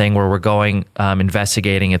whole thing where we're going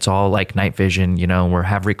investigating. It's all like night vision, we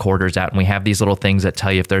have recorders out, and we have these little things that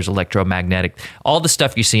tell you if there's electromagnetic, all the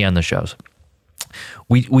stuff you see on the shows.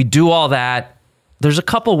 We do all that. There's a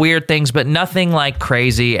couple weird things, but nothing like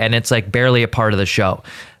crazy, and it's like barely a part of the show.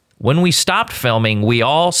 When we stopped filming, we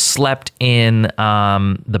all slept in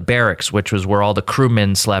the barracks, which was where all the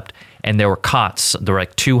crewmen slept, and there were cots. They were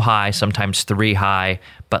like 2 high, sometimes 3 high,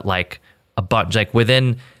 but like a bunch. Like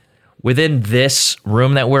within this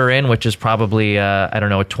room that we're in, which is probably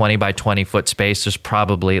a 20 by 20 foot space, there's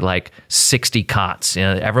probably like 60 cots.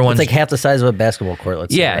 Everyone's it's like half the size of a basketball court.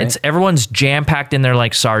 Let's say, right? Everyone's jam packed in there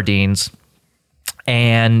like sardines,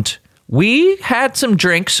 and we had some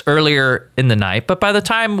drinks earlier in the night, but by the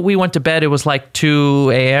time we went to bed, it was like 2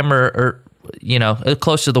 a.m. or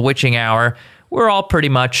close to the witching hour. We're all pretty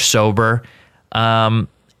much sober, and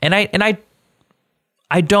I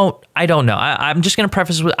don't know. I'm just going to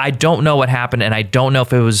preface with I don't know what happened, and I don't know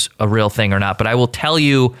if it was a real thing or not, but I will tell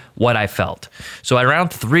you what I felt. So at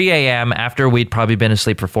around 3 a.m., after we'd probably been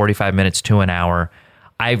asleep for 45 minutes to an hour,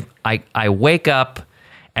 I wake up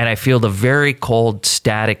and I feel the very cold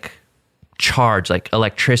static charge, like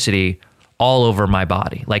electricity, all over my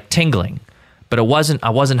body, like tingling. But I wasn't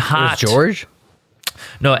hot. It was George?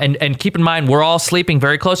 No, and keep in mind, we're all sleeping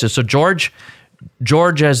very close. So George,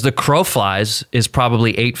 as the crow flies, is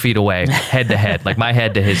probably 8 feet away, head to head, like my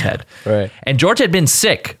head to his head. Right. And George had been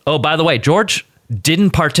sick. Oh, by the way, George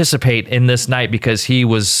didn't participate in this night because he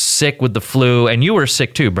was sick with the flu, and you were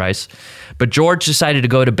sick too, Bryce. But George decided to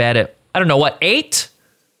go to bed at, 8?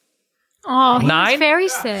 Oh, he 9? was very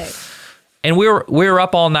sick. And we were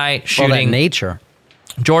up all night shooting. All that nature.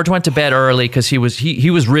 George went to bed early because he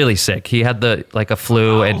was really sick. He had a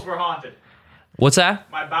flu. My and bowels were haunted. What's that?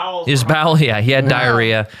 My bowels. His were haunted. bowel, yeah, he had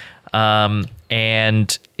diarrhea,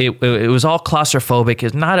 and it was all claustrophobic.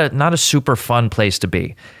 It's not a super fun place to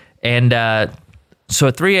be, and so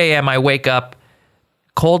at 3 a.m. I wake up,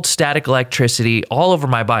 cold static electricity all over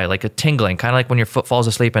my body, like a tingling, kind of like when your foot falls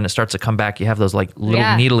asleep and it starts to come back. You have those like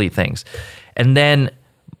little needly things, and then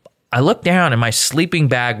I look down and my sleeping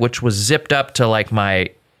bag, which was zipped up to like my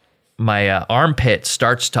armpit,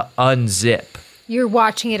 starts to unzip. You're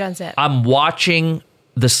watching it unzip. I'm watching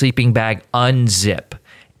the sleeping bag unzip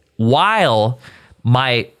while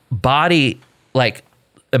my body, like,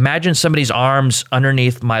 imagine somebody's arms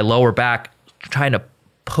underneath my lower back trying to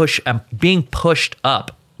push, I'm being pushed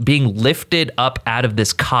up, being lifted up out of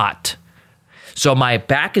this cot. So my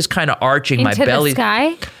back is kind of arching, Into my belly, the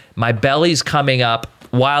sky? My belly's coming up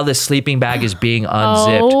while this sleeping bag is being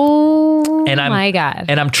unzipped. Oh, and my God.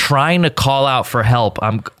 And I'm trying to call out for help.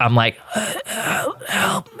 I'm like,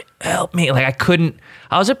 help me. Like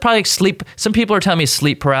I was at probably sleep. Some people are telling me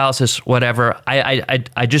sleep paralysis, whatever.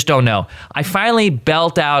 I just don't know. I finally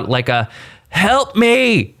belt out like a help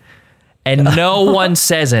me, and no one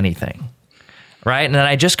says anything. Right. And then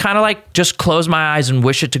I just kind of just close my eyes and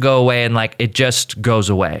wish it to go away. And it just goes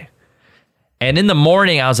away. And in the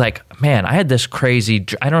morning, I was like, man, I had this crazy,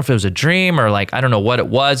 I don't know if it was a dream or I don't know what it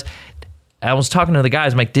was. I was talking to the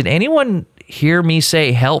guys. I'm like, did anyone hear me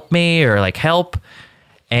say, help me or help?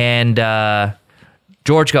 And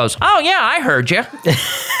George goes, oh, yeah, I heard you.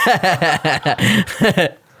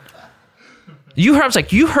 I was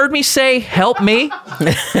like, you heard me say, help me?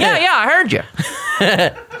 yeah, I heard you.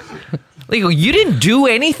 You didn't do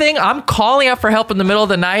anything? I'm calling out for help in the middle of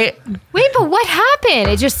the night. Wait, but what happened?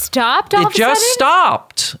 It just stopped all of a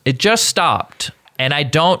sudden? It just stopped. And I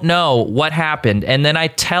don't know what happened. And then I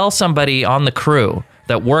tell somebody on the crew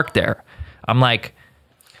that worked there, I'm like,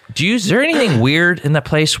 is there anything weird in that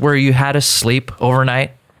place where you had us sleep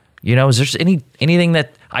overnight? You know, is there anything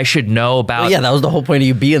that I should know about? Yeah, that was the whole point of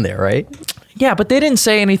you being there, right? Yeah, but they didn't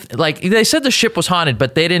say anything. Like, they said the ship was haunted,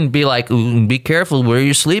 but they didn't be like, "Ooh, be careful where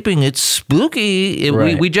you're sleeping. It's spooky."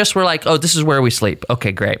 Right. We just were like, "Oh, this is where we sleep.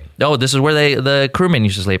 Okay, great. Oh, this is where the crewmen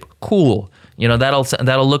used to sleep. Cool. You know,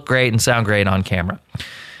 that'll look great and sound great on camera."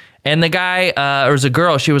 And the guy, or was a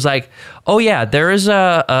girl, she was like, "Oh yeah, there is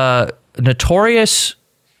a notorious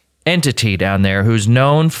entity down there who's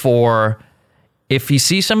known for, if he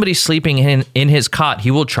sees somebody sleeping in his cot,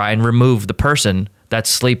 he will try and remove the person that's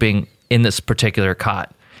sleeping in this particular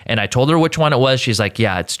cot." And I told her which one it was. She's like,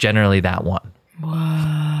 "Yeah, it's generally that one."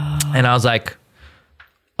 Wow. And I was like,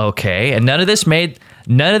 okay. And none of this made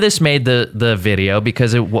the video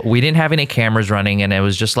because we didn't have any cameras running, and it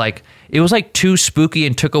was just like, it was like too spooky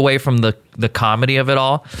and took away from the comedy of it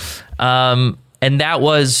all. And that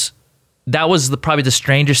was probably the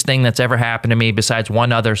strangest thing that's ever happened to me, besides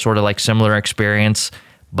one other sort of like similar experience.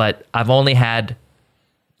 But I've only had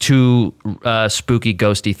two spooky,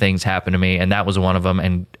 ghosty things happen to me, and that was one of them.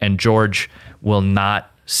 And George will not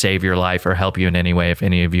save your life or help you in any way if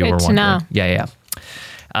any of you were wondering. Know. Yeah.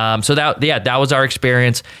 So that was our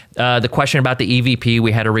experience. The question about the EVP,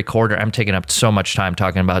 we had a recorder. I'm taking up so much time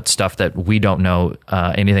talking about stuff that we don't know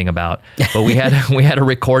anything about, but we had a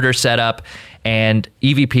recorder set up, and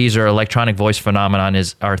EVPs, or electronic voice phenomenon,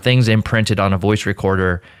 are things imprinted on a voice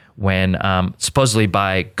recorder when supposedly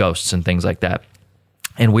by ghosts and things like that.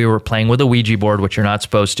 And we were playing with a Ouija board, which you're not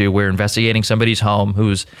supposed to. We're investigating somebody's home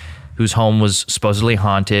whose home was supposedly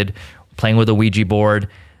haunted, playing with a Ouija board.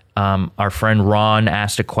 Our friend Ron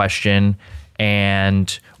asked a question,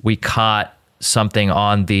 and we caught something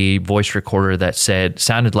on the voice recorder that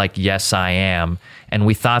sounded like "Yes, I am." And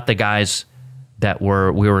we thought the guys that we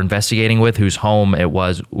were investigating with, whose home it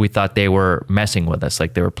was, we thought they were messing with us,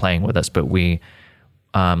 like they were playing with us. But we,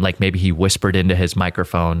 like maybe he whispered into his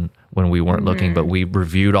microphone when we weren't looking, but we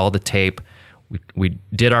reviewed all the tape. We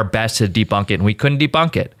did our best to debunk it, and we couldn't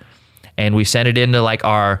debunk it. And we sent it into like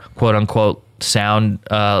our quote unquote sound,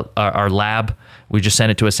 our lab. We just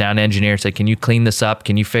sent it to a sound engineer, said, "Can you clean this up?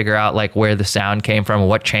 Can you figure out like where the sound came from,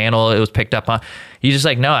 what channel it was picked up on?" He's just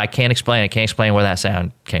like, "No, I can't explain. I can't explain where that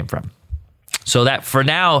sound came from." So that for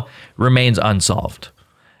now remains unsolved.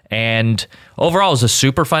 And overall, it was a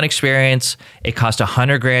super fun experience. It cost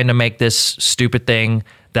 $100,000 to make this stupid thing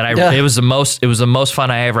it was the most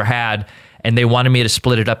fun I ever had. And they wanted me to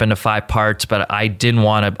split it up into 5 parts, but I didn't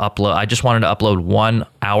want to upload. I just wanted to upload 1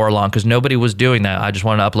 hour long, because nobody was doing that. I just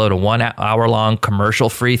wanted to upload a 1 hour long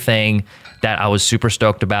commercial-free thing that I was super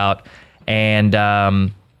stoked about. And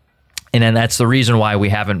then that's the reason why we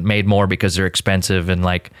haven't made more, because they're expensive. And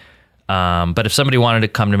like, but if somebody wanted to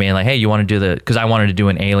come to me and like, "Hey, you want to do because I wanted to do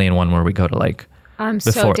an alien one where we go to like, I'm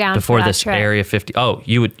so down before for that this trip. Area 50. Oh,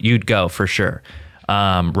 you'd go for sure.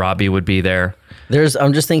 Robbie would be there.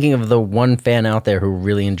 I'm just thinking of the one fan out there who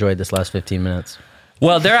really enjoyed this last 15 minutes.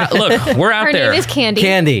 Well, look, we're out Her there. name is Candy.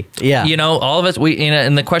 Candy, yeah. You know, all of us,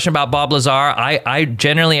 and the question about Bob Lazar, I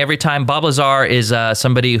generally, every time, Bob Lazar is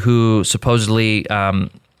somebody who supposedly,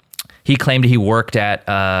 he claimed he worked at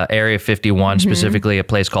Area 51, specifically a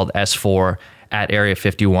place called S4 at Area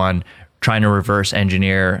 51, trying to reverse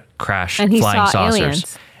engineer crash And he flying saw saucers.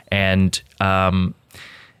 aliens. And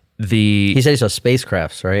He said he saw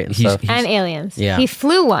spacecrafts, right? And stuff. And aliens. Yeah. He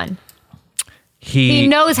flew one. He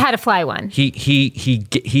knows how to fly one.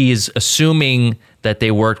 He is assuming that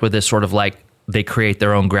they worked with this sort of like, they create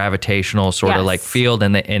their own gravitational sort of Yes. like field,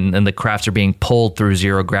 and the crafts are being pulled through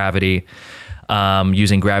zero gravity,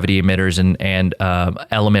 using gravity emitters and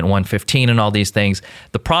element 115 and all these things.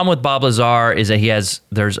 The problem with Bob Lazar is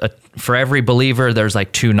that for every believer, there's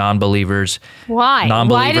like 2 non-believers. Why?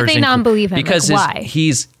 Why do they non-believe him? Because Like,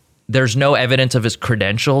 why? there's no evidence of his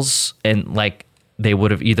credentials, and like they would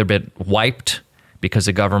have either been wiped because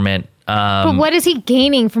the government. But what is he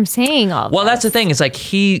gaining from saying all Well, this? that's the thing. It's like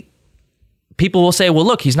people will say, "Well,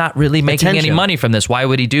 look, he's not really making any Attention. money from this. Why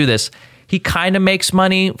would he do this?" He kind of makes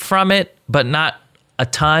money from it, but not a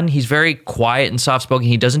ton. He's very quiet and soft-spoken.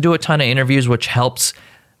 He doesn't do a ton of interviews, which helps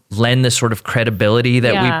lend this sort of credibility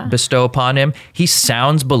that Yeah. we bestow upon him. He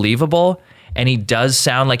sounds believable, and he does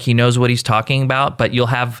sound like he knows what he's talking about, but you'll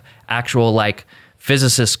have actual like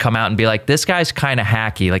physicists come out and be like, "This guy's kind of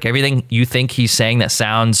hacky. Like everything you think he's saying that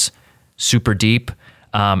sounds super deep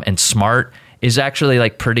and smart is actually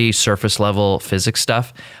like pretty surface level physics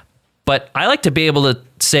stuff." But I like to be able to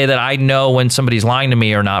say that I know when somebody's lying to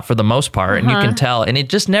me or not, for the most part, and you can tell. And it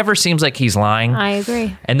just never seems like he's lying. I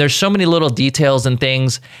agree. And there's so many little details and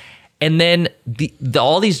things. And then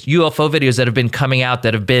all these UFO videos that have been coming out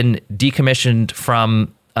that have been decommissioned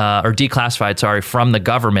from or declassified, from the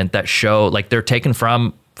government, that show like they're taken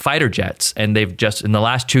from fighter jets, and they've just in the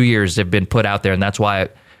last 2 years they've been put out there, and that's why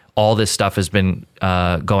all this stuff has been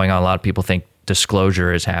going on. A lot of people think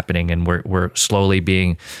disclosure is happening, and we're slowly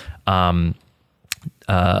being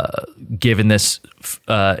given this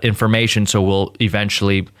information, so we'll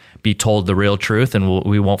eventually be told the real truth, and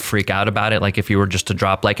we won't freak out about it. Like if you were just to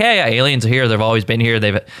drop like, hey, aliens are here, they've always been here,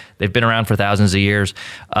 they've been around for thousands of years.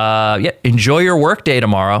 Enjoy your work day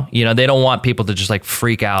tomorrow. They don't want people to just like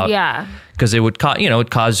freak out. Yeah. Because it would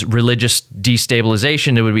cause religious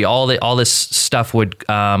destabilization. It would be all this stuff would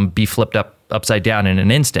be flipped upside down in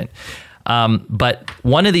an instant. But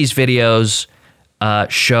one of these videos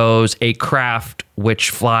shows a craft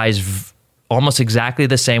which flies almost exactly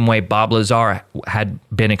the same way Bob Lazar had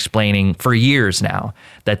been explaining for years now,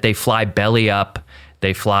 that they fly belly up,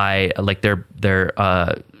 they fly like their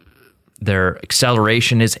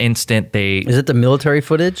acceleration is instant. Is it the military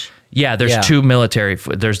footage? Yeah, there's two military.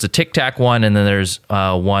 There's the Tic Tac one, and then there's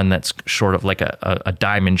one that's sort of like a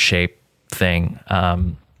diamond shape thing.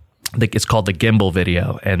 It's called the gimbal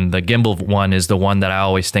video, and the gimbal one is the one that I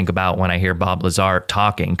always think about when I hear Bob Lazar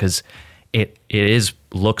talking, because it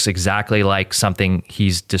looks exactly like something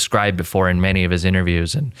he's described before in many of his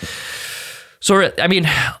interviews. And so, I mean,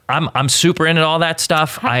 I'm super into all that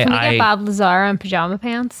stuff. Can we get Bob Lazar on pajama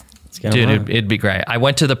pants? Dude, it'd be great. I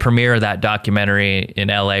went to the premiere of that documentary in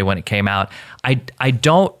LA when it came out. I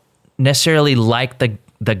don't necessarily like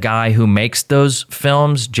the guy who makes those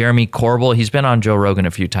films, Jeremy Corbell. He's been on Joe Rogan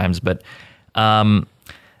a few times, but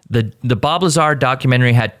the Bob Lazar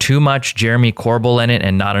documentary had too much Jeremy Corbell in it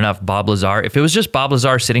and not enough Bob Lazar. If it was just Bob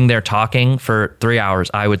Lazar sitting there talking for 3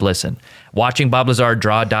 hours, I would listen. Watching Bob Lazar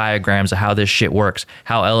draw diagrams of how this shit works,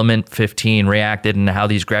 how Element 15 reacted, and how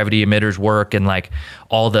these gravity emitters work, and like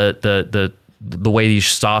all the way these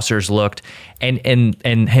saucers looked, and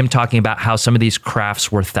him talking about how some of these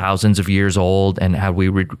crafts were thousands of years old and how we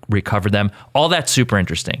recovered them. All that's super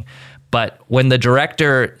interesting. But when the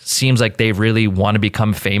director seems like they really want to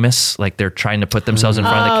become famous, like they're trying to put themselves in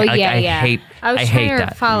front of the camera, I hate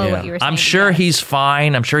that. Follow what you were saying. I'm sure he's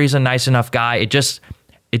fine. I'm sure he's a nice enough guy.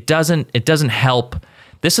 It doesn't help.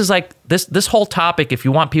 This is like this whole topic. If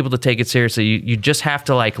you want people to take it seriously, you just have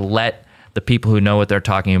to like let the people who know what they're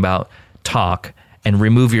talking about talk and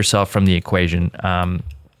remove yourself from the equation. And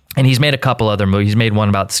he's made a couple other movies. He's made one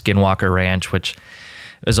about Skinwalker Ranch, which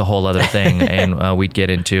is a whole other thing, and we'd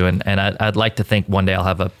get into. And I'd like to think one day I'll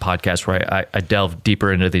have a podcast where I delve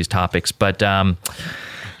deeper into these topics. But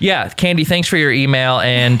yeah, Candy, thanks for your email,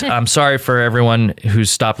 and I'm sorry for everyone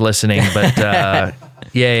who's stopped listening. But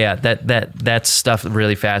that stuff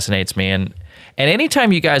really fascinates me. And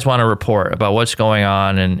anytime you guys want to report about what's going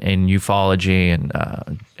on in ufology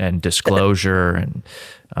and disclosure and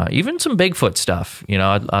even some Bigfoot stuff,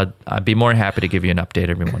 I'd be more than happy to give you an update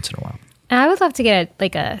every once in a while. I would love to get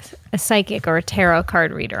a psychic or a tarot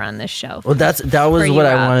card reader on this show. Well, that was what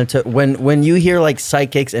I wanted to. When you hear like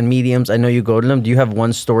psychics and mediums, I know you go to them. Do you have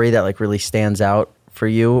one story that like really stands out for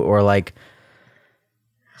you, or like?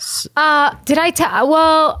 Did I tell?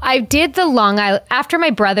 Well, I did the Long Island after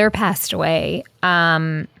my brother passed away.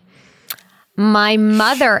 My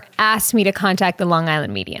mother asked me to contact the Long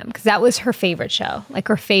Island Medium because that was her favorite show, like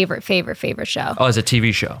her favorite show. Oh, it's a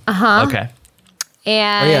TV show. Okay.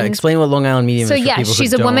 And explain what Long Island Medium is. So yeah,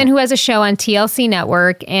 she's a woman who has a show on TLC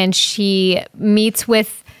Network, and she meets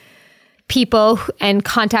with people and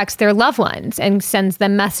contacts their loved ones and sends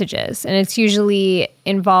them messages. And it's usually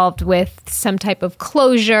involved with some type of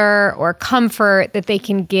closure or comfort that they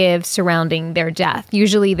can give surrounding their death.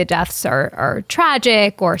 Usually the deaths are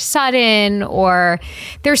tragic or sudden, or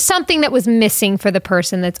there's something that was missing for the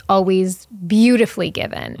person that's always beautifully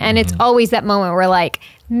given. And it's always that moment where like,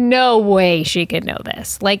 no way she could know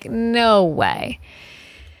this. Like, no way.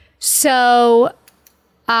 So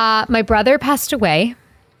my brother passed away,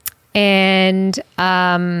 and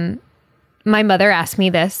my mother asked me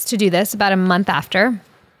to do this about a month after.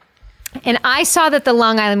 And I saw that the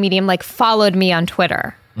Long Island Medium like followed me on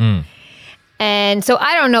Twitter. And so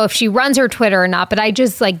I don't know if she runs her Twitter or not, but I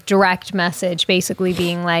just like direct message basically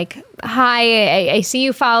being like, hi, I see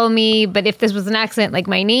you follow me, but if this was an accident, like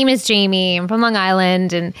my name is Jamie, I'm from Long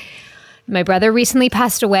Island, and my brother recently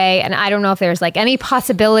passed away, and I don't know if there's like any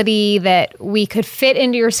possibility that we could fit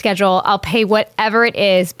into your schedule. I'll pay whatever it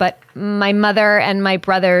is, but my mother and my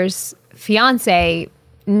brother's fiance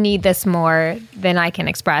need this more than I can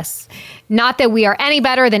express. Not that we are any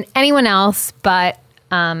better than anyone else, but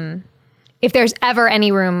if there's ever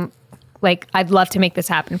any room, like I'd love to make this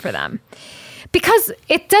happen for them. Because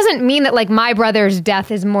it doesn't mean that like my brother's death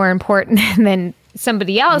is more important than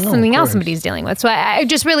somebody else, something else somebody's dealing with. So I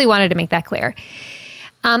just really wanted to make that clear.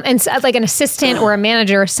 And so, like an assistant or a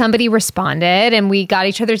manager, somebody responded and we got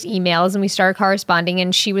each other's emails and we started corresponding.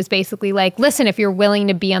 And she was basically like, listen, if you're willing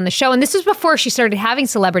to be on the show. And this was before she started having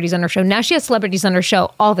celebrities on her show. Now she has celebrities on her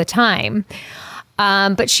show all the time.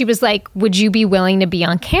 But she was like, would you be willing to be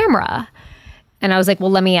on camera? And I was like,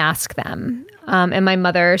 well, let me ask them. And my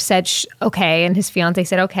mother said, okay. And his fiance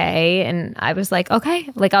said, okay. And I was like, okay,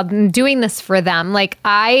 like I'm doing this for them. Like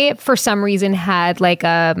I, for some reason, had like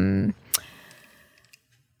an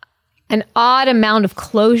odd amount of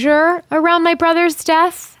closure around my brother's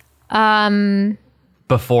death.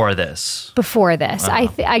 Before this.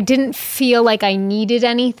 I didn't feel like I needed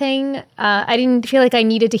anything. I didn't feel like I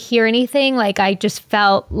needed to hear anything. Like I just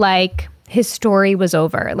felt like his story was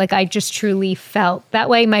over. Like I just truly felt that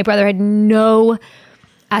way. My brother had no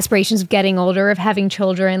aspirations of getting older, of having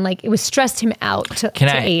children. Like it was stressed him out to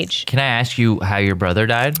age. Can I ask you how your brother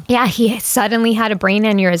died? Yeah, he suddenly had a brain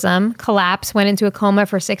aneurysm, collapse, went into a coma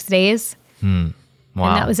for 6 days. Wow. And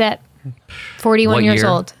that was it. 41 What years year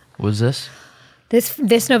old. was this?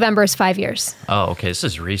 This November is 5 years. Oh, okay. This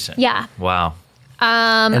is recent. Yeah. Wow.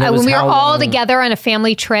 And it When was we were how all long- together on a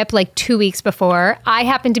family trip like 2 weeks before, I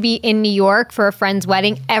happened to be in New York for a friend's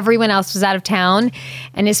wedding. Everyone else was out of town.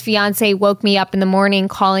 And his fiance woke me up in the morning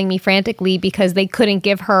calling me frantically because they couldn't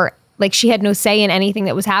give her, like she had no say in anything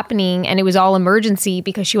that was happening. And it was all emergency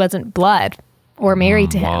because she wasn't blood or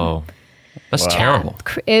married to him. Whoa. That's terrible.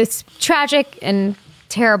 It's tragic and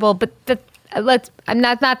terrible, but I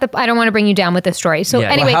don't want to bring you down with this story. So Yeah.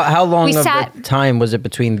 anyway, How long we of sat. the time was it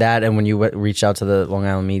between that and when you reached out to the Long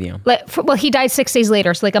Island Medium? Well, he died 6 days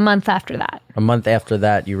later, so like a month after that. A month after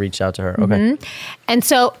that, you reached out to her. Okay. Mm-hmm. And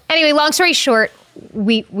so, anyway, long story short,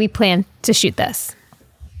 we planned to shoot this.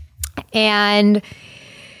 And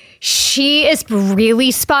she is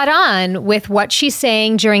really spot on with what she's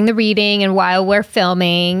saying during the reading and while we're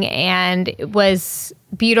filming. And it was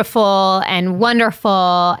beautiful and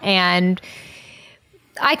wonderful. And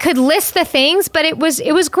I could list the things, but it was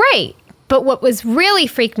great. But what was really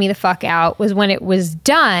freaked me the fuck out was when it was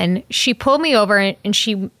done, she pulled me over and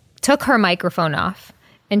she took her microphone off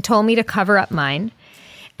and told me to cover up mine.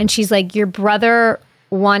 And she's like, your brother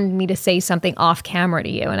wanted me to say something off camera to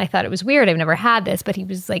you. And I thought it was weird. I've never had this, but he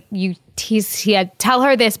was like, he had tell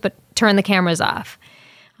her this, but turn the cameras off.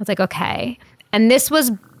 I was like, okay. And this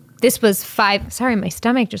was sorry, my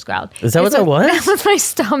stomach just growled. Is that what that was? That was my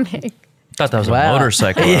stomach. Thought that was Wow. a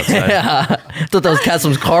motorcycle outside. I thought that was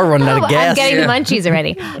Cassim's car running out of gas. I'm getting the munchies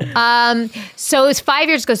already. So it was 5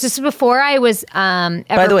 years ago. So this is before I was ever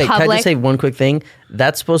By the way, public. can I just say one quick thing?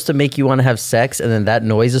 That's supposed to make you want to have sex, and then that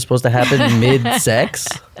noise is supposed to happen mid-sex?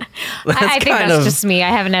 I think that's just me. I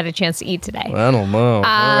haven't had a chance to eat today. I don't know. All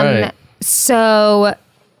right. So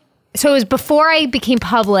it was before I became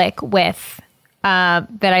public with that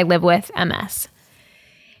I live with MS.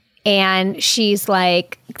 And she's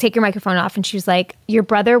like, take your microphone off. And she was like, your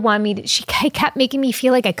brother wanted me to, she kept making me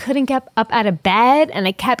feel like I couldn't get up out of bed. And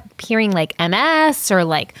I kept hearing like MS or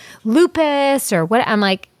like lupus or what. I'm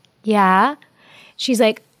like, yeah. She's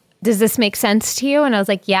like, does this make sense to you? And I was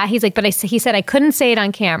like, yeah. He's like, but he said I couldn't say it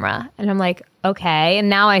on camera. And I'm like, okay.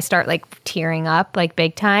 And now I start like tearing up like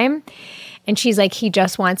big time. And she's like, he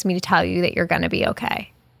just wants me to tell you that you're going to be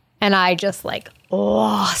okay. And I just like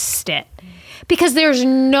lost it. Because there's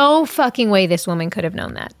no fucking way this woman could have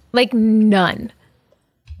known that. Like none.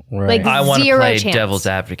 Right. Like I want to zero play chance. devil's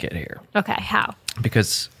advocate here Okay, how?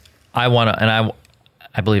 because I want to, and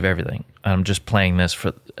I believe everything. I'm just playing this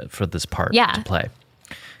for this part Yeah. to play.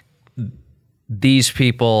 These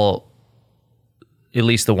people, at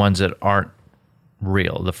least the ones that aren't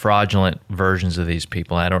real, the fraudulent versions of these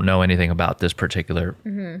people. I don't know anything about this particular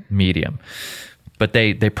medium, but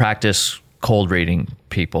they practice cold reading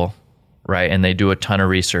people, right? And they do a ton of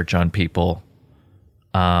research on people,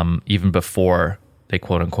 even before they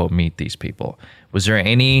quote unquote meet these people. Was there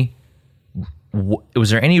any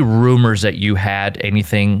rumors that you had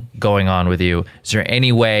anything going on with you? Is there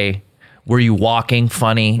any way, were you walking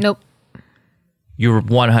funny? Nope. You were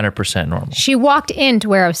 100% normal. She walked into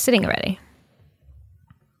where I was sitting already.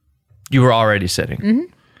 You were already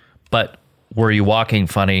sitting. But were you walking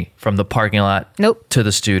funny from the parking lot Nope. to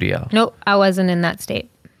the studio? Nope, I wasn't in that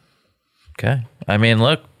state. Okay. I mean,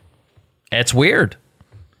 look, it's weird.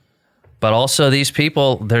 But also these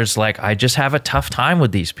people, there's like, I just have a tough time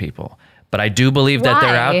with these people. But I do believe that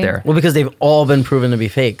they're out Why? there. Well, because they've all been proven to be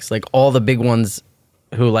fakes. Like all the big ones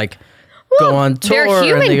who like go on tour. They're and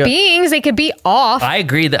human they go- beings. They could be off. I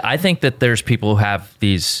agree that I think that there's people who have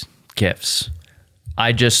these gifts.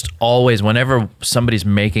 I just always, whenever somebody's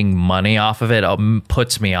making money off of it,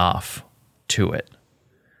 puts me off to it.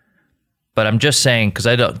 But I'm just saying, because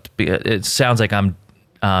it sounds like I'm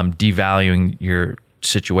devaluing your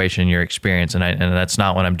situation, your experience, and that's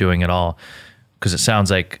not what I'm doing at all, because it sounds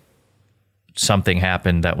like something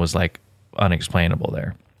happened that was like unexplainable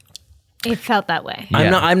there. It felt that way.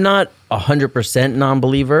 Yeah. I'm not 100%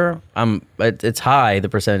 non-believer. It's high, the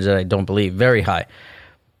percentage that I don't believe, very high.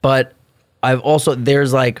 But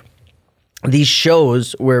there's like these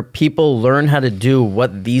shows where people learn how to do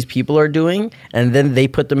what these people are doing, and then they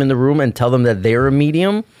put them in the room and tell them that they're a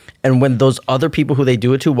medium. And when those other people who they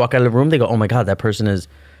do it to walk out of the room, they go, "Oh my God, that person is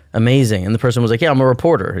amazing." And the person was like, "Yeah, I'm a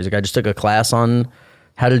reporter." He's like, "I just took a class on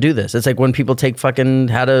how to do this." It's like when people take fucking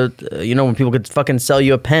how to, when people could fucking sell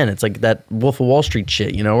you a pen. It's like that Wolf of Wall Street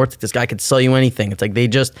shit, where it's like this guy could sell you anything. It's like they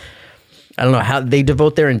just, I don't know how they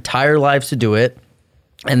devote their entire lives to do it.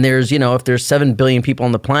 And there's, if there's 7 billion people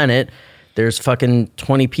on the planet, there's fucking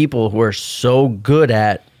 20 people who are so good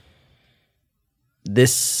at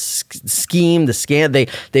this scheme, the scam.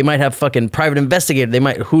 They might have fucking private investigator. They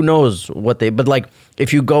might, who knows what but like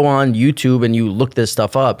if you go on YouTube and you look this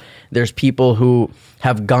stuff up, there's people who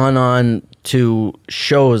have gone on to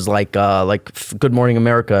shows like Good Morning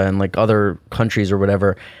America and like other countries or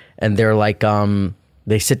whatever, and they're like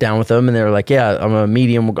they sit down with them and they're like, "Yeah, I'm a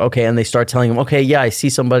medium." Okay. And they start telling them, "Okay, yeah, I see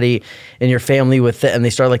somebody in your family with it." And they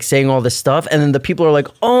start like saying all this stuff. And then the people are like,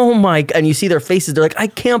 "Oh my," and you see their faces. They're like, "I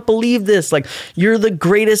can't believe this. Like, you're the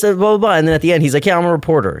greatest," blah, blah, blah. And then at the end, he's like, "Yeah, I'm a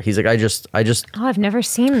reporter." He's like, I just. Oh, I've never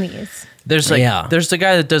seen these. There's there's the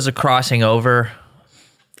guy that does the crossing over.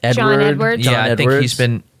 John Edwards? Yeah, I think he's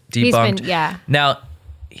been debunked. Yeah. Now,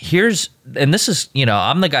 this is,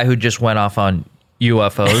 I'm the guy who just went off on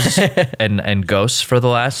UFOs and ghosts for the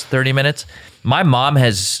last 30 minutes. My mom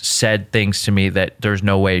has said things to me that there's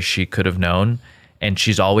no way she could have known, and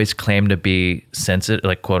she's always claimed to be sensitive,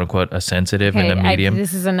 like quote unquote a sensitive and a medium.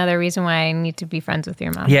 This is another reason why I need to be friends with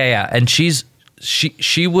your mom. Yeah, and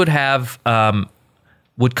she would have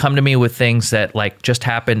would come to me with things that like just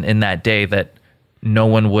happened in that day that no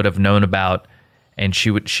one would have known about, and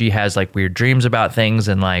she has like weird dreams about things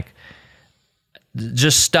and like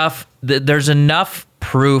just stuff. There's enough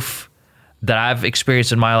proof that I've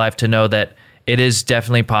experienced in my life to know that it is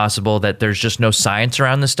definitely possible, that there's just no science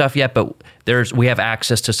around this stuff yet, but we have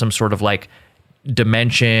access to some sort of like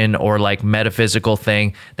dimension or like metaphysical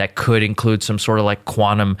thing that could include some sort of like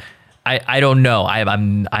quantum. I don't know.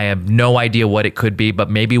 I have no idea what it could be, but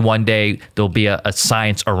maybe one day there'll be a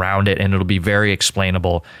science around it and it'll be very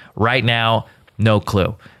explainable. Right now, no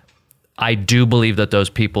clue. I do believe that those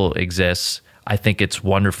people exist. I think it's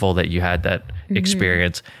wonderful that you had that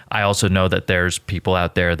experience. I also know that there's people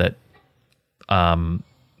out there that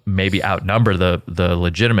maybe outnumber the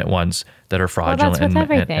legitimate ones that are fraudulent. Well, that's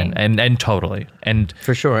with everything. And totally. And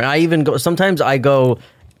for sure. Sometimes I go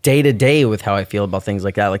day to day with how I feel about things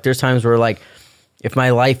like that. Like there's times where like if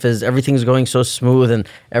my life is, everything's going so smooth and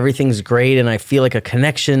everything's great and I feel like a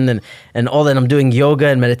connection and all that, I'm doing yoga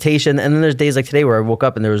and meditation. And then there's days like today where I woke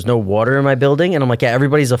up and there was no water in my building and I'm like, yeah,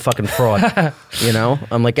 everybody's a fucking fraud.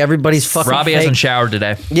 I'm like, everybody's fucking Robbie fake. Hasn't showered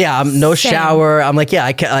today. Yeah, I'm no shower. I'm like, yeah,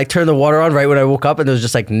 I turned the water on right when I woke up and it was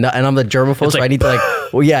just like, and I'm the germaphobe, so I need to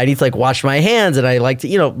I need to like wash my hands and I like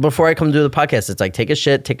to, before I come to do the podcast, it's like, take a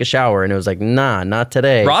shit, take a shower. And it was like, nah, not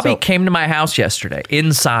today. Robbie came to my house yesterday,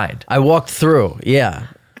 inside. I walked through, yeah.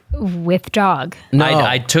 With dog. No.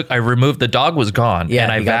 I removed, the dog was gone,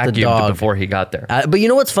 and I vacuumed before he got there. But you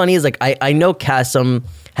know what's funny is like, I know Kasim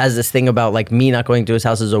has this thing about like me not going to his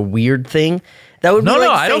house is a weird thing. That would be like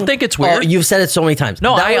I don't think it's weird. Oh, you've said it so many times.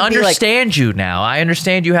 No, that I understand you now. I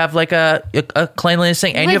understand you have like a cleanliness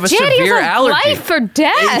thing, and you have a severe allergy. Life or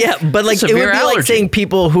death. Yeah, but like it would be like saying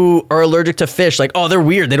people who are allergic to fish, like, oh, they're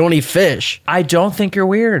weird. They don't eat fish. I don't think you're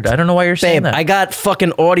weird. I don't know why you're saying that. I got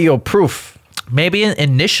fucking audio proof. Maybe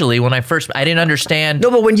initially when I didn't understand. No,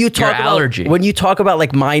 but when you talk about allergy, when you talk about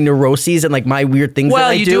like my neuroses and like my weird things,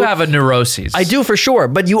 that you do have a neuroses. I do for sure,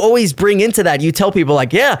 but you always bring into that. You tell people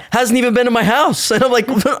like, yeah, hasn't even been in my house, and I'm like,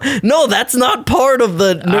 no, that's not part of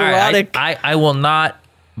the neurotic. I will not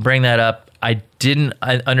bring that up. I didn't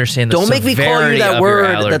understand the Don't make me call you that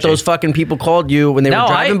word that those fucking people called you when they were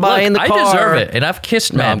driving by in the car. I deserve it, and I've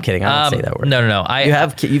kissed men. No, I'm kidding. I don't say that word. No.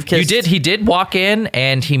 You've kissed. He did walk in,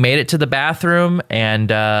 and he made it to the bathroom, and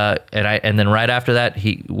then right after that,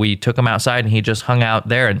 we took him outside, and he just hung out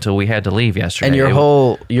there until we had to leave yesterday.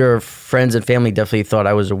 And your friends and family definitely thought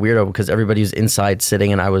I was a weirdo because everybody was inside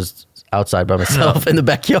sitting, and I was outside by myself in the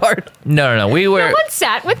backyard. No. We were. No one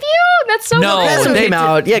sat with you. That's so. No, Kasim came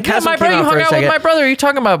out. Yeah, Kasim my brother. came out You hung out with my brother. Are you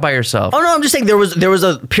talking about by yourself? Oh no, I'm just saying there was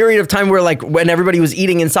a period of time where like when everybody was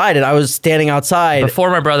eating inside and I was standing outside. Before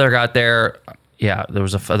my brother got there, yeah, there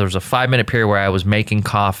was a 5-minute period where I was making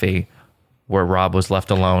coffee where Rob was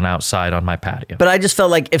left alone outside on my patio. But I just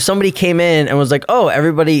felt like if somebody came in and was like, oh,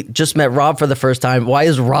 everybody just met Rob for the first time, why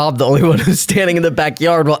is Rob the only one who's standing in the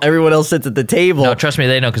backyard while everyone else sits at the table? No, trust me,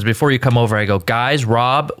 they know, because before you come over, I go, guys,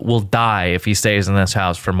 Rob will die if he stays in this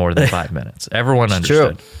house for more than 5 minutes. Everyone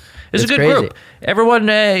understood. True. It's a good crazy. group. Everyone,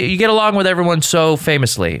 you get along with everyone so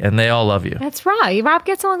famously, and they all love you. That's right. Rob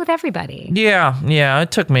gets along with everybody. Yeah,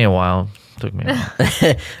 it took me a while.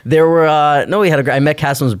 There were I met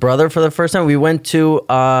Cassim's brother for the first time. We went to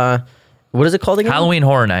what is it called again? Halloween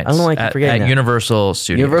Horror Nights. I don't know why I keep forgetting at that. Universal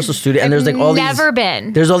Studios. Universal Studio, and there's like all Never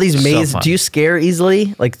been. There's all these mazes. fun. Do you scare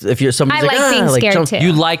easily? Like if you're somebody's I like, like being scared jump. too.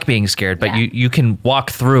 You like being scared, but Yeah. you can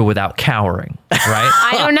walk through without cowering, right?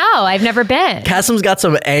 I don't know. I've never been. Cassim's got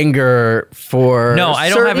some anger for No, I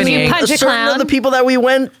don't have any You punch a certain clown? of the people that we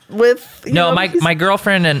went with. you No, know, my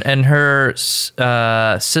girlfriend and her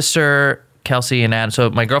sister Kelsey and Adam. So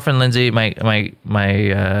my girlfriend Lindsay,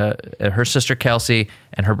 her sister Kelsey,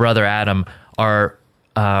 and her brother Adam are.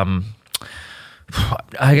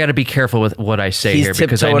 I got to be careful with what I say he's here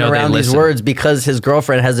because I tiptoeing know they around these listen. words because his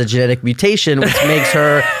girlfriend has a genetic mutation, which makes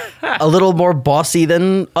her a little more bossy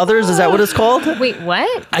than others. Is that what it's called? Wait,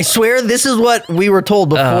 what? I swear this is what we were told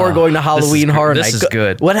before going to Halloween Horror Night. This is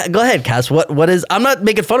good. Go ahead, Cass. What is? I'm not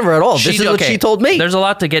making fun of her at all. This is what she told me. There's a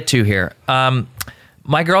lot to get to here.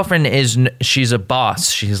 My girlfriend she's a boss.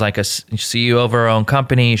 She's like a CEO of her own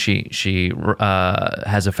company. She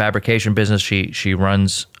has a fabrication business. She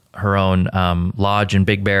runs her own lodge in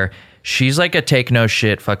Big Bear. She's like a take no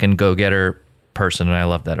shit fucking go getter person, and I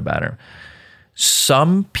love that about her.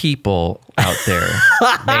 Some people out there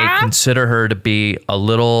may consider her to be a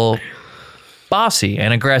little bossy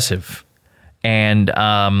and aggressive, and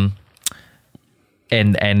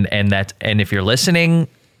if you're listening,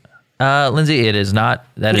 Lindsay, it is not.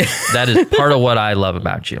 That is part of what I love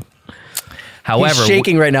about you. However, He's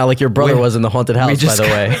shaking right now like your brother was in the haunted house, by the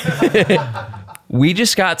way. we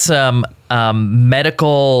just got some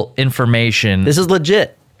medical information. This is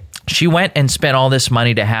legit. She went and spent all this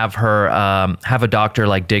money to have her have a doctor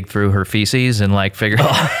like dig through her feces and like figure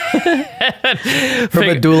From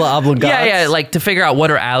medulla oblongata. Yeah, like to figure out what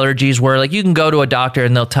her allergies were. Like you can go to a doctor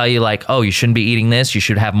and they'll tell you like, oh, you shouldn't be eating this. You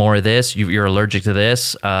should have more of this. You're allergic to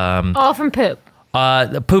this. All from poop.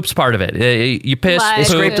 The poop's part of it. You piss, Blood. They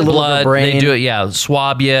poop, scraped a little bit of blood. brain. They do it. Yeah,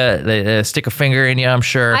 swab you. They stick a finger in you. I'm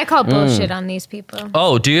sure. I call bullshit on these people.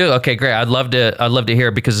 Oh, do you? Okay, great. I'd love to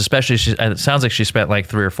hear, because especially it sounds like she spent like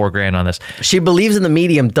 $3 or $4 grand on this. She believes in the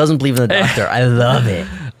medium, doesn't believe in the doctor. I love it.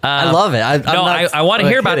 I love it. I want to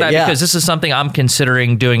hear about that because this is something I'm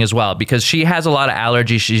considering doing as well, because she has a lot of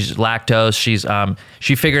allergies. She's lactose.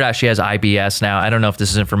 She figured out she has IBS now. I don't know if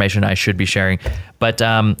this is information I should be sharing, but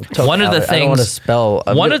one of the things I don't want to spell.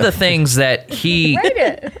 one of the things that he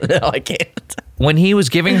No, I can't. when he was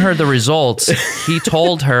giving her the results,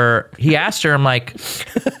 he asked her, I'm like,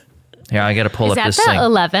 yeah, I got to pull Is up that this the thing.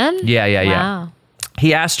 11? Yeah. Wow.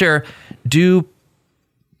 He asked her, do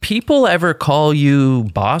people ever call you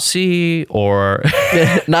bossy or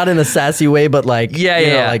Not in a sassy way, but like,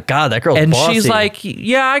 yeah. like, God, that girl's and bossy. she's like,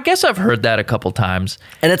 yeah, I guess I've heard that a couple times.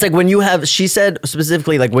 And it's like when you have, she said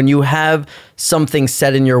specifically, like when you have something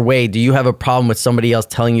set in your way, do you have a problem with somebody else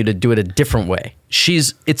telling you to do it a different way?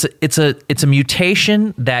 It's a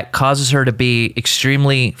mutation that causes her to be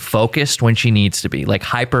extremely focused when she needs to be, like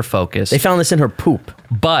hyper focused. They found this in her poop.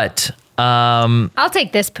 But I'll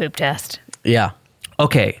take this poop test. Yeah.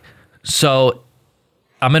 okay, so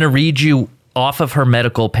I'm gonna read you off of her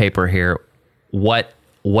medical paper here what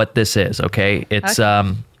this is. Okay, it's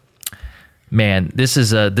man, this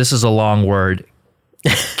is a long word.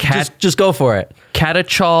 Just go for it.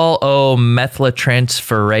 Catechol O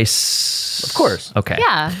methyltransferase. Of course. Okay.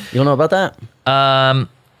 Yeah. You don't know about that?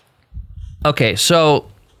 Okay, so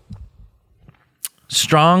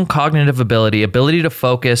strong cognitive ability to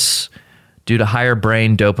focus due to higher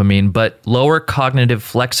brain dopamine, but lower cognitive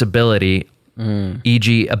flexibility,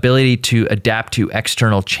 e.g., ability to adapt to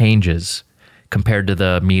external changes compared to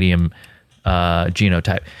the medium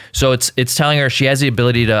genotype. So it's telling her she has the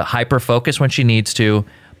ability to hyper focus when she needs to,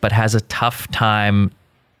 but has a tough time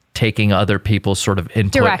taking other people's sort of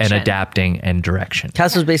input Direction. and adapting and direction.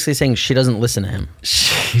 Cass was basically saying she doesn't listen to him.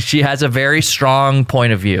 She has a very strong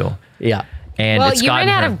point of view. Yeah. And Well, it's you ran gotten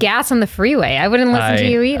out her- of gas on the freeway. I wouldn't listen to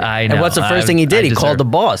you either. I know. And what's the first thing he did? He called the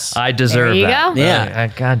boss. I deserve There you that. go. Yeah.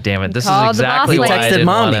 God damn it. This is Called the exactly boss why lady. I Texted didn't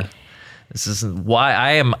mommy. wanna- This is why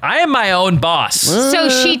I am my own boss. So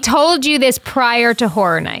she told you this prior to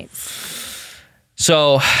Horror Nights.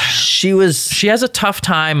 So She has a tough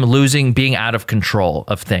time being out of control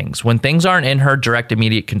of things. When things aren't in her direct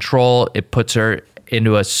immediate control, it puts her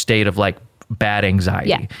into a state of like bad anxiety.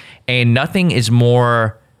 Yeah. And nothing is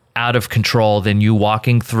more out of control than you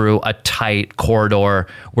walking through a tight corridor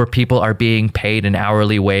where people are being paid an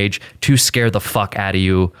hourly wage to scare the fuck out of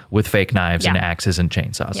you with fake knives and axes and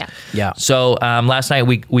chainsaws. Yeah. Yeah. So last night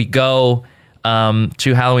we go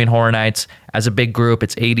to Halloween Horror Nights as a big group.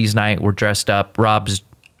 It's 80s night. We're dressed up. Rob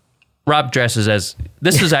dresses as,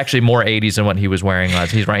 this is actually more 80s than what he was wearing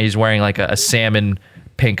last. He's wearing like a salmon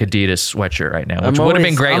pink Adidas sweatshirt right now, which would have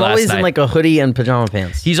been great last night. I'm always in like a hoodie and pajama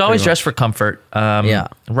pants. He's always dressed for comfort.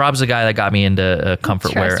 Rob's the guy that got me into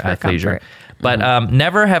comfort wear athleisure. But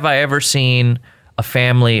never have I ever seen a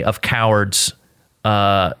family of cowards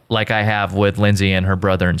like I have with Lindsay and her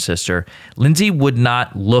brother and sister. Lindsay would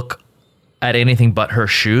not look at anything but her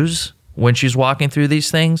shoes when she's walking through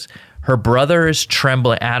these things. Her brother is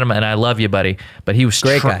trembling. Adam, and I love you, buddy, but he was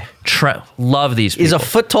great guy. Love these people. He's a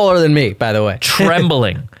foot taller than me, by the way.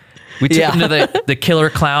 Trembling. We took him to the killer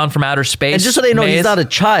clown from outer space. And just so they know, he's not a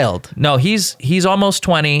child. No, he's almost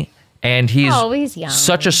 20, and he's young.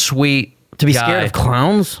 such a sweet To be guy. scared of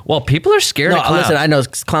clowns? Well, people are scared of clowns. Listen, I know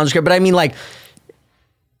clowns are scared, but I mean like,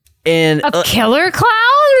 and Killer clowns?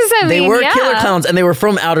 they were killer clowns, and they were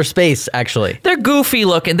from outer space, actually. They're goofy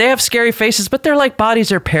looking. They have scary faces, but they're like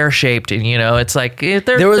bodies are pear shaped, and it's like they're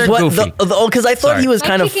goofy. Because I thought he was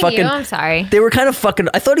kind of fucking. I'm sorry. They were kind of fucking.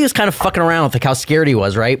 I thought he was kind of fucking around with like how scared he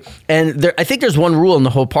was, right? And I think there's one rule in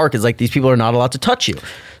the whole park is like these people are not allowed to touch you.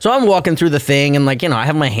 So I'm walking through the thing, and like I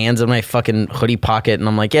have my hands in my fucking hoodie pocket, and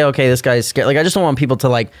I'm like, yeah, okay, this guy's scared. Like I just don't want people to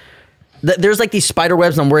like. There's like these spider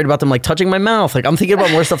webs, and I'm worried about them like touching my mouth. Like I'm thinking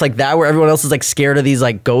about more stuff like that, where everyone else is like scared of these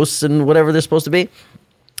like ghosts and whatever they're supposed to be.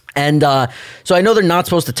 And so I know they're not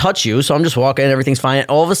supposed to touch you, so I'm just walking and everything's fine.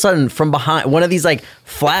 All of a sudden, from behind, one of these like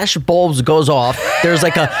flash bulbs goes off. There's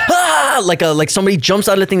like like somebody jumps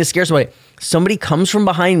out of the thing to scare somebody. Somebody comes from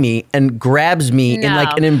behind me and grabs me in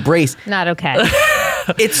like an embrace. Not okay.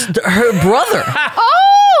 It's her brother.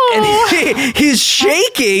 And he's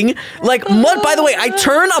shaking like mud. By the way, I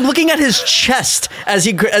turn. I'm looking at his chest as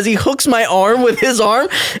he hooks my arm with his arm,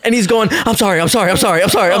 and he's going, "I'm sorry.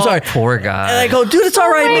 Poor guy. And I go, dude, it's all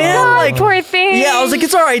right, man. God, like, poor thing. Yeah, I was like,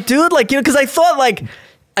 it's all right, dude. Like, because I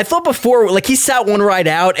thought before, like, he sat one ride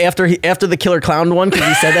out after the killer clown one because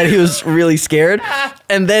he said that he was really scared,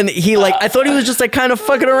 and then I thought he was just like kind of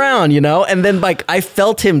fucking around, and then like I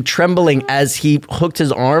felt him trembling as he hooked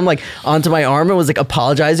his arm like onto my arm and was like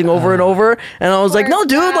apologizing over and over, and I was like, no,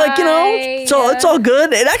 dude, like it's all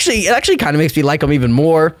good. It actually kind of makes me like him even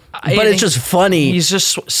more, but it's just funny. He's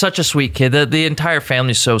just such a sweet kid. The entire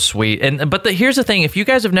family's so sweet, but here's the thing: if you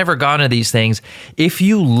guys have never gone to these things, if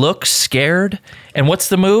you look scared, and what's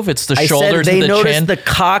the move? It's the shoulder to the chin. They notice the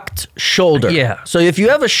cocked shoulder. Yeah. So if you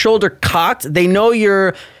have a shoulder cocked, they know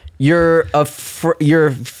you're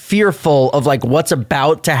fearful of like what's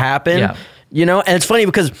about to happen. Yeah. And it's funny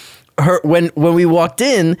because when we walked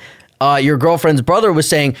in, your girlfriend's brother was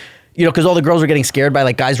saying, because all the girls were getting scared by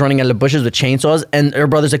like guys running out of the bushes with chainsaws, and her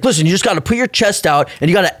brother's like, listen, you just got to put your chest out and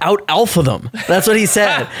you got to out alpha them. That's what he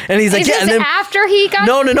said. And he's like, Is yeah. this And then after he got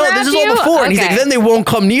no, this is all before. And he's like, then they won't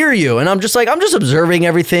come near you. And I'm just observing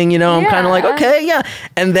everything. I'm kind of like, okay, yeah.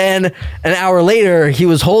 And then an hour later, he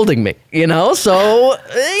was holding me. So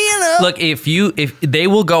Look, if they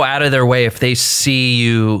will go out of their way if they see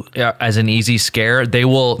you as an easy scare, they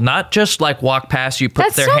will not just like walk past you, put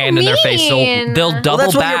That's their so hand in their face. They'll double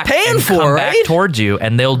that's what back you're paying and for, come right? back towards you,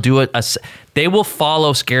 and they'll do it. They will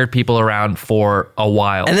follow scared people around for a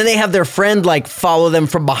while. And then they have their friend like follow them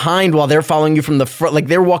from behind while they're following you from the front. Like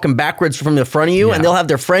they're walking backwards from the front of you, and they'll have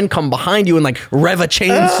their friend come behind you and like rev a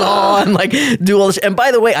chainsaw and like do all this. And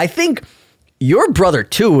by the way, I think your brother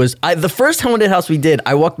too was the first haunted house we did.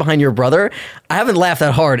 I walked behind your brother. I haven't laughed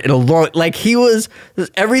that hard in a long. Like he was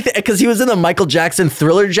everything because he was in the Michael Jackson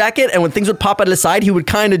Thriller jacket, and when things would pop out of the side, he would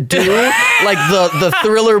kind of do like the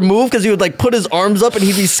Thriller move because he would like put his arms up and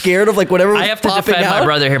he'd be scared of like whatever. I have to defend my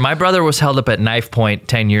brother here. My brother was held up at knife point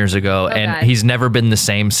 10 years ago, and he's never been the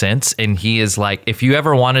same since. And he is like, if you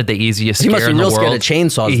ever wanted the easiest scare in the world, scared of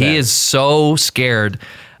chainsaws. He is so scared.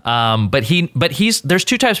 But there's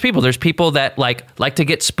two types of people. There's people that like to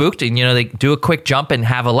get spooked and they do a quick jump and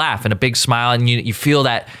have a laugh and a big smile and you feel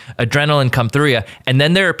that adrenaline come through you. And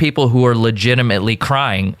then there are people who are legitimately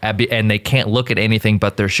crying and they can't look at anything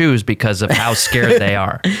but their shoes because of how scared they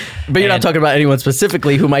are. But you're not talking about anyone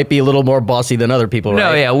specifically who might be a little more bossy than other people, right?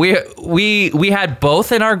 No, yeah, we had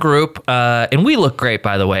both in our group, and we look great,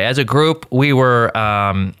 by the way. As a group, we were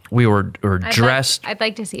dressed. I'd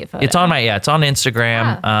like to see a photo. It's on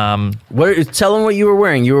Instagram. Tell them what you were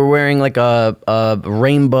wearing. You were wearing like a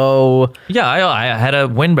rainbow. Yeah, I had a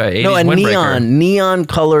windbreaker. No, a neon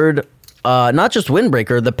colored, not just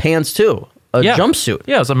windbreaker, the pants too. jumpsuit.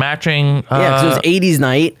 Yeah, it was a matching. Yeah, 'cause it was 80s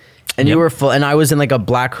night, and you were full, and I was in like a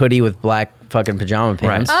black hoodie with black fucking pajama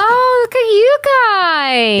pants. Right. Oh, look at you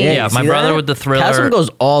guys. Yeah, you my see brother that? with the Thriller. Cassim goes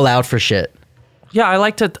all out for shit. Yeah, I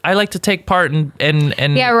like to take part and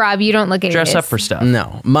Yeah, Rob, you don't look at dress yours. up for stuff.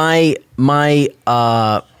 No, my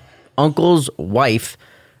uncle's wife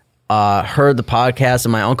heard the podcast,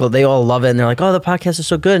 and my uncle, they all love it, and they're like, "Oh, the podcast is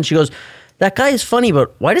so good." And she goes, "That guy is funny,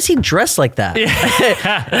 but why does he dress like that?"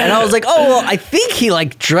 And I was like, "Oh, well, I think he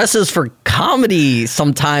like dresses for comedy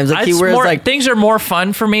sometimes. Like he It's wears more, like." things are more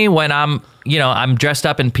fun for me when I'm dressed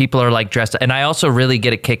up and people are like dressed up. And I also really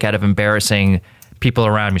get a kick out of embarrassing people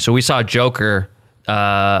around me. So we saw Joker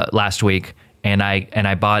last week, and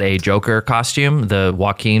I bought a Joker costume, the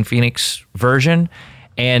Joaquin Phoenix version.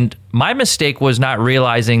 And my mistake was not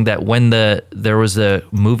realizing that when there was a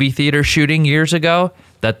movie theater shooting years ago,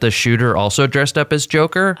 that the shooter also dressed up as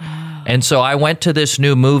Joker. And so I went to this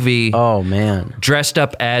new movie Oh man. dressed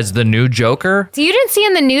up as the new Joker. So you didn't see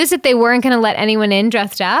in the news that they weren't going to let anyone in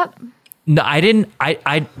dressed up? No, I didn't.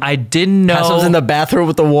 I didn't know. Cassim's in the bathroom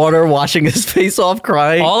with the water, washing his face off,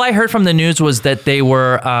 crying. All I heard from the news was that they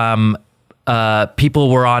were people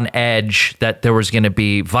were on edge, that there was going to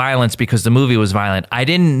be violence because the movie was violent. I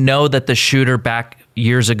didn't know that the shooter back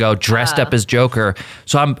years ago dressed up as Joker.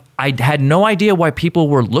 So I had no idea why people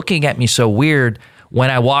were looking at me so weird when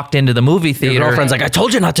I walked into the movie theater. Your girlfriend's like, "I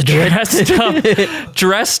told you not to do it."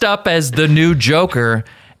 dressed up as the new Joker.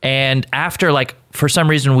 And after, like, for some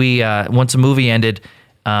reason, we once the movie ended,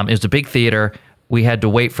 it was a big theater. We had to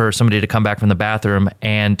wait for somebody to come back from the bathroom,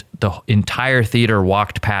 and the entire theater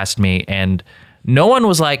walked past me, and no one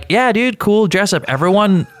was like, "Yeah, dude, cool, dress up."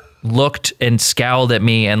 Everyone looked and scowled at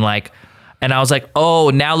me, and I was like, "Oh,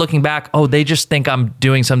 now looking back, oh, they just think I'm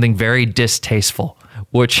doing something very distasteful,"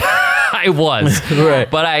 which I was, Right.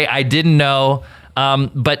 but I didn't know.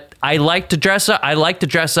 But I like to dress up. I like to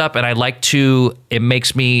dress up, and it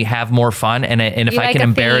makes me have more fun. And if You I like can a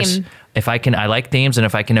embarrass, theme. I like themes, and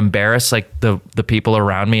if I can embarrass like the people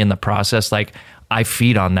around me in the process, like I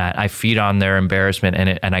feed on that. I feed on their embarrassment,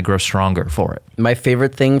 and I grow stronger for it. My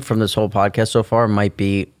favorite thing from this whole podcast so far might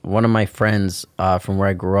be one of my friends from where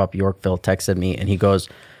I grew up, Yorkville, texted me, and he goes,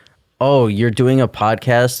 "Oh, you're doing a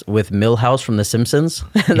podcast with Milhouse from The Simpsons?"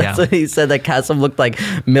 That's Yeah. what he said, that Cassim looked like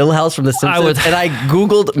Milhouse from The Simpsons. would- And I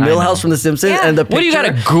Googled know. Milhouse from The Simpsons, Yeah. and the picture. What do you got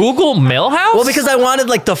to Google Millhouse? Well, because I wanted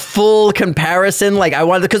like the full comparison. Like I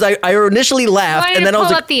wanted, because I initially laughed, Wanted and then to I was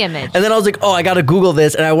pull like, up the image. and then I was like, "Oh, I got to Google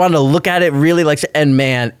this," and I wanted to look at it really, like, and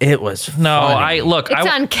man, it was no, funny. It's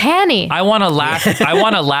uncanny. I want to laugh. I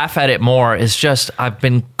want to laugh at it more. It's just I've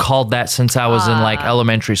been called that since I was in like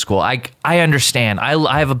elementary school. I understand.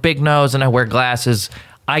 I have a big nose and I wear glasses.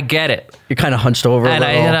 I get it. You're kind of hunched over. And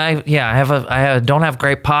a little. I don't have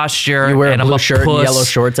great posture. You wear a and I'm blue shirt and puss. yellow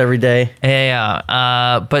shorts every day.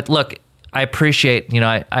 Yeah. But look, I appreciate.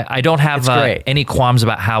 I don't have It's great. any qualms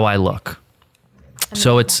about how I look.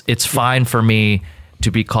 So it's fine for me to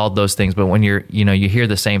be called those things. But when you hear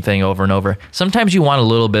the same thing over and over, sometimes you want a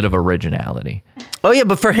little bit of originality. Oh yeah,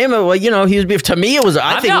 but for him, well, he was. To me, it was.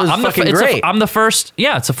 I think it was fucking great. I'm the first.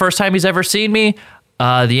 Yeah, it's the first time he's ever seen me.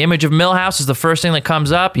 The image of Milhouse is the first thing that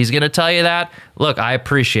comes up. He's going to tell you that. Look, I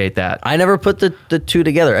appreciate that. I never put the two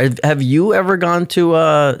together. Have you ever gone to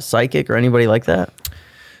a psychic or anybody like that?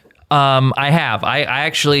 I have. I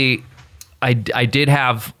actually, I did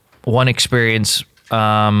have one experience,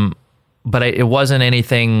 but it wasn't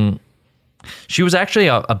anything. She was actually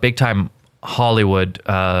a big time Hollywood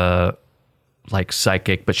like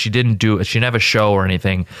psychic, but she didn't have a show or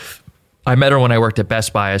anything. I met her when I worked at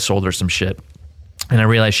Best Buy. I sold her some shit. And I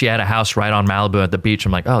realized she had a house right on Malibu at the beach.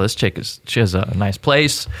 I'm like, oh, this chick she has a nice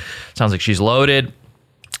place. Sounds like she's loaded.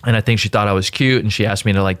 And I think she thought I was cute, and she asked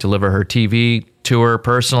me to like deliver her TV to her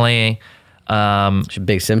personally. She's a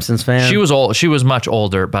big Simpsons fan. She was old. She was much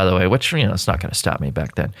older, by the way, which it's not going to stop me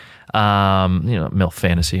back then. MILF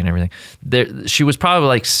fantasy and everything. She was probably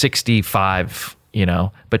like 65.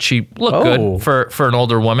 But she looked good for an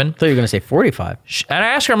older woman. I thought you were gonna say 45. And I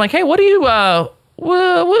asked her, I'm like, hey, what are you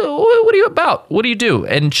what are you about? What do you do?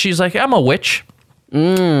 And she's like, I'm a witch.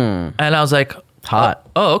 And I was like, Hot.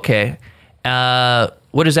 Oh, okay.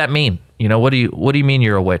 What does that mean? What do you mean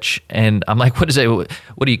you're a witch? And I'm like, what is it?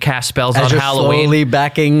 What do you cast spells As on you're Halloween? slowly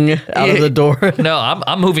backing out of the door. No,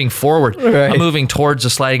 I'm moving forward. Right. I'm moving towards a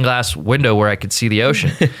sliding glass window where I could see the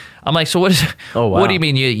ocean. I'm like, so what is? Oh, wow. What do you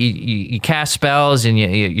mean you cast spells and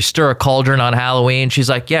you stir a cauldron on Halloween? She's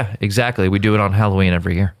like, yeah, exactly. We do it on Halloween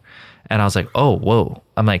every year. And I was like, oh, whoa.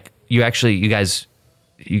 I'm like, you guys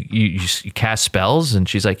cast spells? And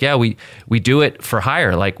she's like, yeah, we do it for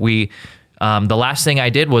hire. Like the last thing I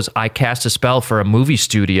did was I cast a spell for a movie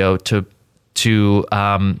studio to to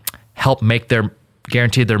help make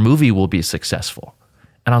guarantee their movie will be successful.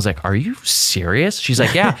 And I was like, are you serious? She's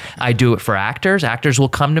like, yeah, I do it for actors. Actors will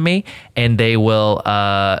come to me and they will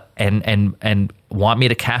and want me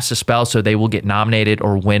to cast a spell so they will get nominated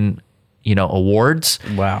or win, awards.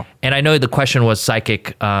 Wow. And I know the question was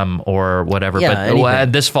psychic or whatever, Yeah, but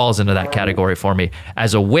anything. this falls into that category for me.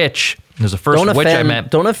 As a witch, it was the first witch I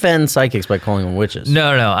met. Don't offend psychics by calling them witches.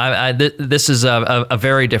 No. This is a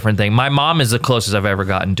very different thing. My mom is the closest I've ever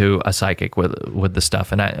gotten to a psychic with the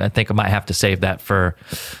stuff, and I think I might have to save that for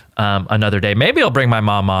another day. Maybe I'll bring my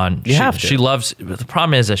mom on. You have to. She loves. The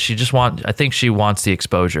problem is that I think she wants the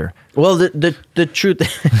exposure. Well, the truth.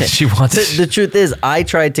 She wants. The truth is, I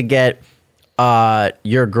tried to get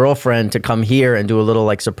your girlfriend to come here and do a little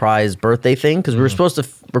like surprise birthday thing because we were supposed to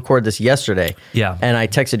record this yesterday. Yeah. And I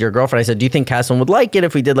texted your girlfriend. I said, "Do you think Cassim would like it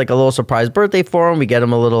if we did like a little surprise birthday for him? We get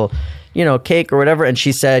him a little, cake or whatever." And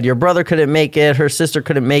she said, "Your brother couldn't make it. Her sister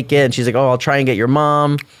couldn't make it." And she's like, "Oh, I'll try and get your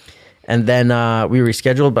mom." And then we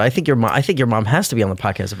rescheduled. But I think your mom has to be on the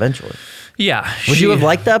podcast eventually. Yeah. Would you have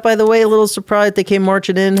liked that, by the way? A little surprise. They came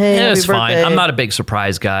marching in. Hey, It happy was fine. birthday. I'm not a big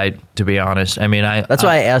surprise guy, to be honest. I mean, That's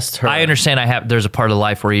why I asked her. I understand there's a part of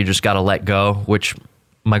life where you just got to let go, which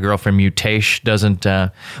my girlfriend Mutation doesn't,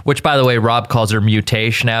 which by the way, Rob calls her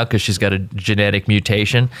Mutation now because she's got a genetic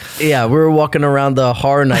mutation. Yeah, we were walking around the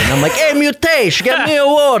horror night, and I'm like, "Hey, Mutation, get me a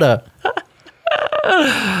water."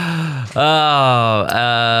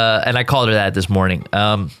 And I called her that this morning.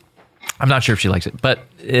 I'm not sure if she likes it, but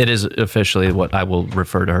it is officially what I will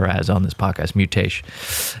refer to her as on this podcast, Mutation.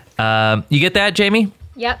 You get that, Jamie?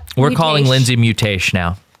 Yep. We're calling Mutation. Lindsay Mutation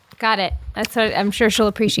now. Got it. That's what, I'm sure she'll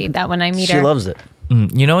appreciate that when I meet She her. loves it.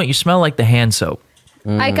 You know what? You smell like the hand soap.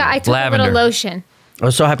 I took a Lavender. little lotion. I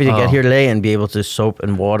was so happy to Oh. get here today and be able to soap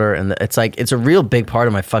and water, and it's a real big part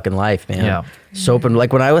of my fucking life, man. Yeah. Soap and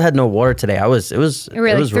like when I had no water today, it was It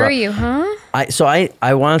really threw rough. you, huh?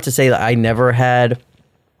 I wanted to say that I've never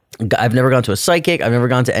gone to a psychic. I've never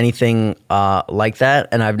gone to anything like that,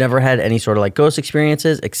 and I've never had any sort of like ghost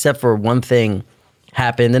experiences, except for one thing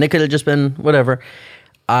happened, and it could have just been whatever.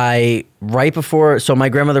 So my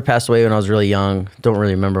grandmother passed away when I was really young. Don't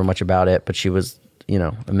really remember much about it, but she was,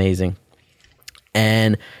 amazing.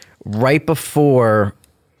 And right before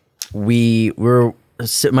my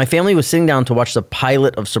family was sitting down to watch the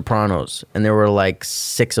pilot of Sopranos, and there were like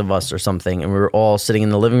 6 of us or something, and we were all sitting in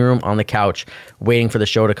the living room on the couch waiting for the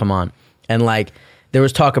show to come on. And like there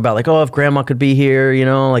was talk about like, oh, if grandma could be here,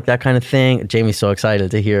 like that kind of thing. Jamie's so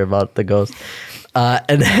excited to hear about the ghost.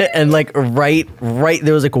 And like right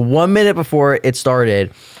there was like 1 minute before it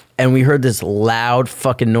started, and we heard this loud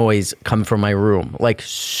fucking noise come from my room, like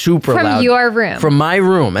super From loud. your room? From my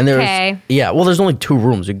room. And there's Okay. yeah, well, there's only 2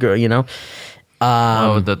 rooms, With the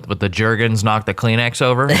Jergens knock the Kleenex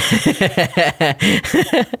over.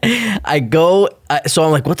 So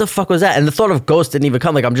I'm like, what the fuck was that? And the thought of ghost didn't even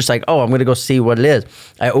come. Like, I'm just like, oh, I'm gonna go see what it is.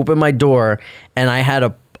 I opened my door, and I had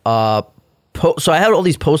so I had all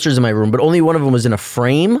these posters in my room, but only one of them was in a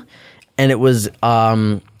frame, and it was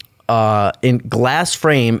in glass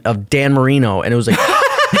frame of Dan Marino, and it was like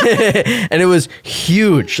and it was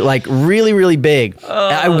huge, like really, really big.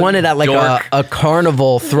 I won it at like dork. a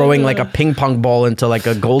carnival, throwing like a ping pong ball into like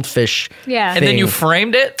a goldfish. Yeah. And then you thing.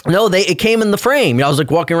 framed it? No, it came in the frame. I was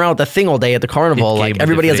like walking around with the thing all day at the carnival. It Like came with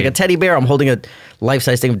everybody the has like a thing. teddy bear. I'm holding a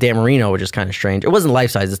life-size thing of Dan Marino, which is kind of strange. It wasn't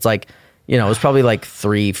life-size. It's like, it was probably like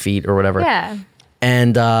 3 feet or whatever. Yeah.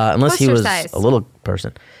 And unless he Poster was size. a little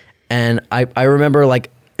person. And I remember like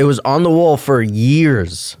it was on the wall for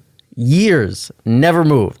years, never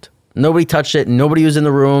moved. Nobody touched it. Nobody was in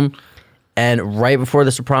the room. And right before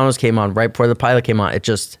The Sopranos came on, right before the pilot came on, it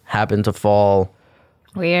just happened to fall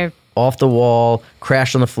Weird. off the wall,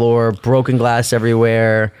 crashed on the floor, broken glass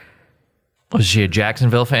everywhere. Was she a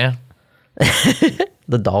Jacksonville fan?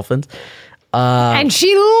 The Dolphins. And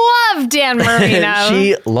she loved Dan Marino.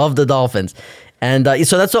 She loved the Dolphins. And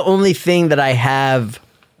so that's the only thing that I have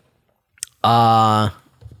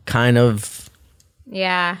kind of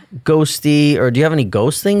yeah. ghosty. Or do you have any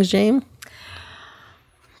ghost things, James?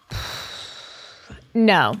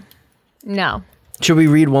 No. Should we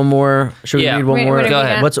read one more? Yeah. Read one Wait, more? what are Go we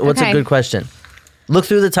ahead. gonna- What's okay. a good question? Look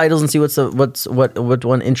through the titles and see what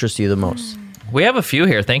one interests you the most. We have a few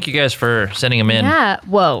here. Thank you guys for sending them in. Yeah.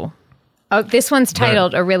 Whoa. Oh, this one's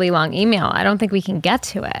titled A Really Long Email. I don't think we can get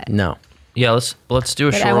to it. No. Yeah, let's do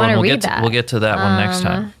a But I short wanna one. read that. We'll get to that one next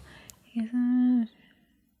time.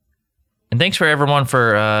 And thanks for everyone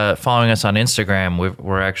for following us on Instagram.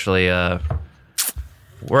 We're actually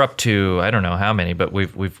we're up to I don't know how many, but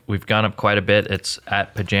we've gone up quite a bit. It's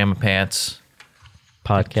at Pajama Pants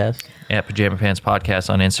Podcast. at Pajama Pants Podcast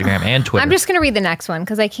on Instagram and Twitter. I'm just going to read the next one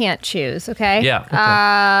because I can't choose, okay? Yeah.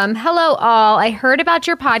 Okay. Hello, all. I heard about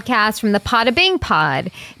your podcast from the Pod Bing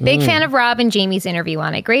Pod. Big fan of Rob and Jamie's interview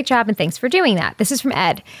on it. Great job, and thanks for doing that. This is from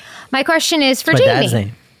Ed. My question is for My Jamie. dad's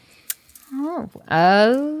name.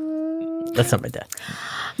 Oh. That's not my dad.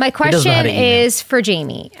 My doesn't know how question to email. is for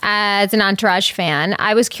Jamie. As an Entourage fan,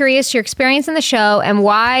 I was curious your experience in the show and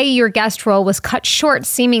why your guest role was cut short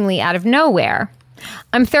seemingly out of nowhere.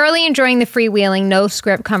 I'm thoroughly enjoying the freewheeling, no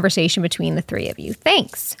script conversation between the three of you.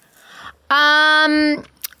 Thanks. I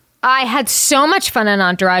had so much fun on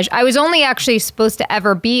Entourage. I was only actually supposed to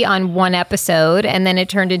ever be on one episode, and then it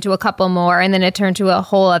turned into a couple more, and then it turned to a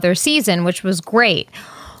whole other season, which was great.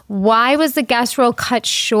 Why was the guest role cut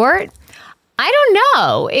short? I don't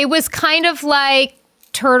know. It was kind of like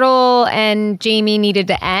Turtle and Jamie needed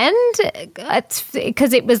to end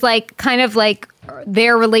because it was like kind of like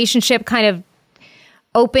their relationship kind of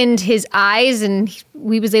opened his eyes and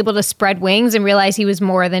he was able to spread wings and realize he was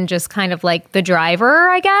more than just kind of like the driver,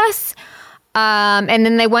 I guess. And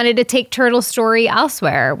then they wanted to take Turtle's story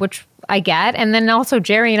elsewhere, which I get. And then also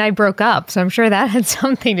Jerry and I broke up. So I'm sure that had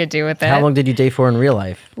something to do with it. How long did you date for in real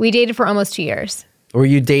life? We dated for almost 2 years. Were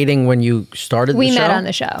you dating when you started the show? We met on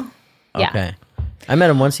the show. Yeah. Okay. I met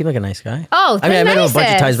him once. Seemed like a nice guy. Oh, I mean, I met him a bunch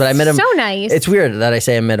of times, but I met him. So nice. It's weird that I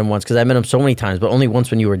say I met him once because I met him so many times, but only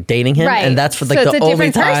once when you were dating him, Right. and that's for like So it's the a only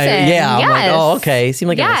different time. person. Yeah, I'm like, Yes. oh, okay. He seemed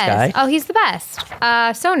like a nice guy. Oh, he's the best.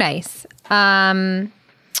 So nice.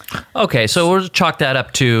 Okay, so we'll chalk that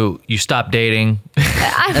up to you stopped dating.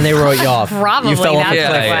 And they wrote you off. Probably you fell off that's a what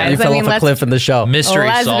cliff. it was. You fell I mean, off a cliff in the show. Mystery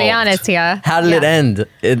Let's solved. be honest here. How did it end?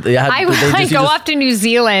 I go off to New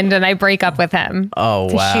Zealand and I break up with him. Oh,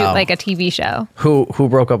 to wow. shoot like a TV show. Who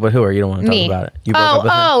broke up with who? Or you don't want to Me. talk about it? You broke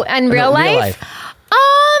up with him? In real life?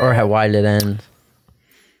 Or why did it end?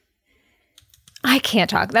 I can't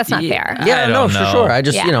talk. That's not fair. Yeah, I no, don't for know. sure. I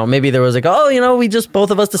just, Yeah. maybe there was like, oh, we just both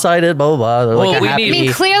of us decided, blah, blah, blah. They're Well, like a we happy. need- I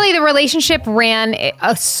mean, clearly the relationship ran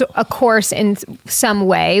a course in some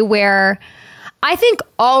way where I think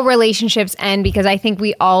all relationships end because I think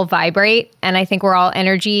we all vibrate and I think we're all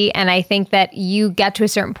energy. And I think that you get to a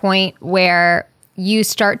certain point where you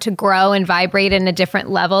start to grow and vibrate in a different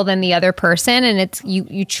level than the other person. And it's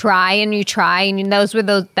you try and those are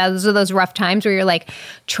those rough times where you're like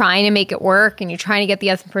trying to make it work and you're trying to get the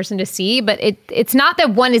other person to see. But it's not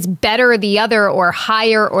that one is better or the other or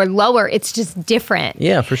higher or lower. It's just different.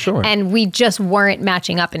 Yeah, for sure. And we just weren't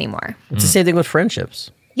matching up anymore. It's the same thing with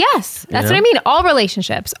friendships. Yes, that's know? what I mean. All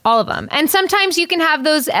relationships, all of them. And sometimes you can have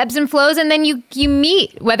those ebbs and flows and then you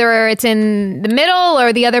meet, whether it's in the middle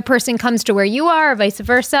or the other person comes to where you are or vice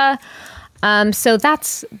versa. So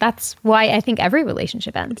that's why I think every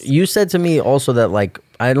relationship ends. You said to me also that, like,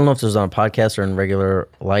 I don't know if this was on a podcast or in regular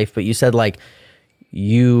life, but you said, like,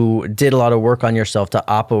 you did a lot of work on yourself to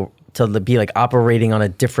be like operating on a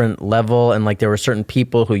different level, and like there were certain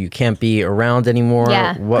people who you can't be around anymore.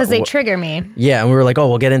 Yeah, because they trigger me. Yeah, and we were like, oh,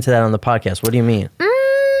 we'll get into that on the podcast. What do you mean?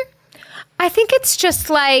 I think it's just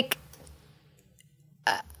like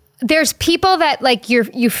there's people that like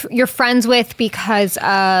you're friends with because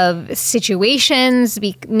of situations,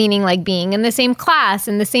 meaning like being in the same class,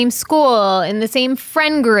 in the same school, in the same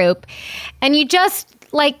friend group, and you just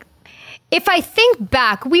like. If I think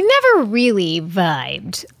back, we never really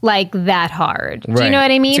vibed like that hard. Do you know what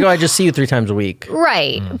I mean? So I just see you 3 times a week.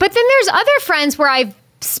 Right. But then there's other friends where I've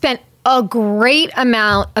spent a great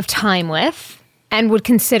amount of time with and would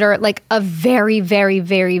consider like a very, very,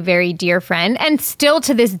 very, very dear friend. And still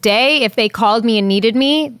to this day, if they called me and needed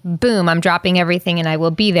me, boom, I'm dropping everything and I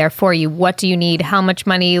will be there for you. What do you need? How much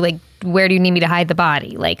money? Like, where do you need me to hide the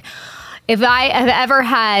body? Like, if I have ever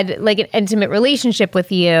had like an intimate relationship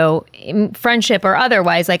with you, friendship or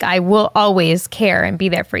otherwise, like I will always care and be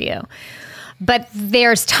there for you. But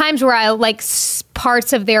there's times where I like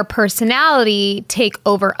parts of their personality take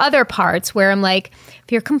over other parts where I'm like,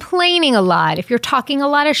 if you're complaining a lot, if you're talking a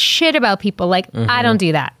lot of shit about people, like I don't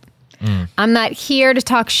do that. I'm not here to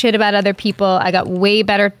talk shit about other people. I got way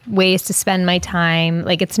better ways to spend my time.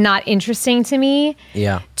 Like it's not interesting to me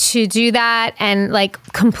to do that. And like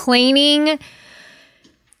complaining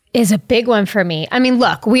is a big one for me. I mean,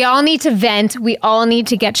 look, we all need to vent. We all need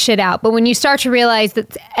to get shit out. But when you start to realize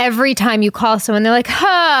that every time you call someone, they're like,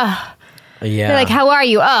 yeah. They're like, how are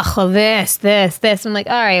you? Oh, well, this. I'm like,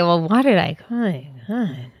 all right, well, why did I call?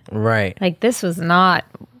 Right. Like this was not...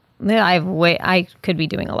 I could be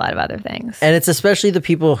doing a lot of other things. And it's especially the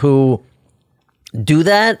people who do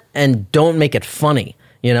that and don't make it funny,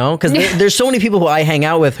 you know? Because there's so many people who I hang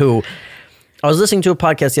out with who... I was listening to a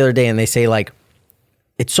podcast the other day and they say, like,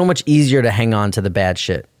 it's so much easier to hang on to the bad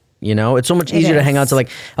shit You know, it's so much easier to hang out to like,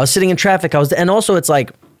 I was sitting in traffic. And also it's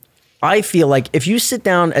like, I feel like if you sit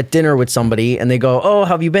down at dinner with somebody and they go, oh,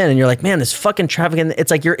 how have you been? And you're like, man, this fucking traffic. And it's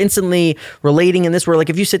like, you're instantly relating in this where like,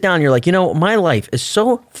 if you sit down, you're like, you know, my life is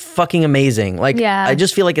so fucking amazing. Like, Yeah. I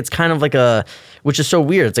just feel like it's kind of like which is so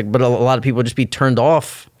weird. It's like, but a lot of people just be turned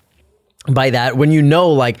off by that when you know,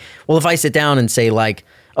 like, well, if I sit down and say like,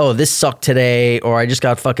 oh, this sucked today, or I just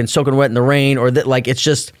got fucking soaking wet in the rain, or that, like, it's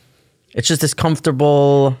just this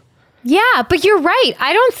comfortable. Yeah, but you're right.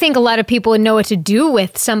 I don't think a lot of people would know what to do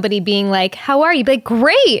with somebody being like, how are you? Be like,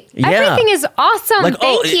 great. Yeah. Everything is awesome. Like,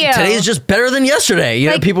 Thank you. Today's just better than yesterday. You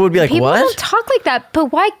know, people would be like, people what? People don't talk like that, but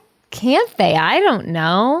why can't they? I don't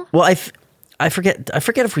know. Well, I forget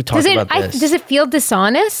if we talked about this. Does it feel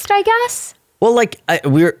dishonest, I guess? Well, like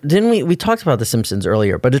we talked about The Simpsons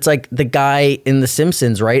earlier, but it's like the guy in The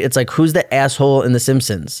Simpsons, right? It's like, who's the asshole in The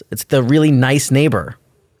Simpsons? It's the really nice neighbor.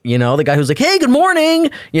 You know, the guy who's like, hey, good morning.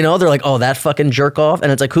 You know, they're like, oh, that fucking jerk off.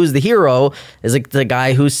 And it's like, who's the hero? Is like the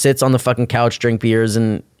guy who sits on the fucking couch, drink beers,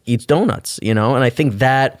 and eats donuts, you know? And I think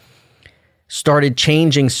that started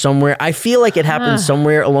changing somewhere. I feel like it happened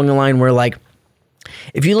somewhere along the line where, like,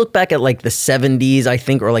 if you look back at like the 70s, I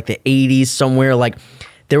think, or like the 80s, somewhere, like,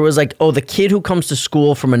 there was like, oh, the kid who comes to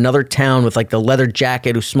school from another town with like the leather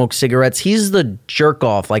jacket who smokes cigarettes, he's the jerk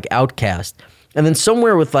off, like outcast. And then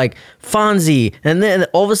somewhere with like Fonzie, and then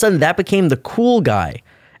all of a sudden that became the cool guy.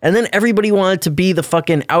 And then everybody wanted to be the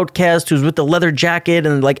fucking outcast who's with the leather jacket,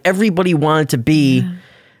 and like everybody wanted to be,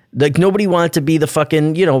 like nobody wanted to be the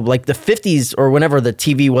fucking, you know, like the 50s or whenever the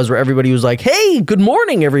TV was where everybody was like, hey, good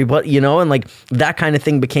morning, everybody, you know, and like that kind of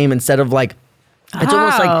thing became, instead of like, it's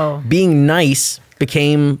almost like being nice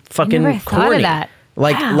became fucking never corny. thought of that.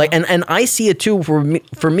 Like, Wow. like, and I see it too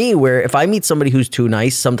for me, where if I meet somebody who's too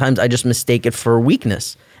nice, sometimes I just mistake it for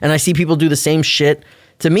weakness. And I see people do the same shit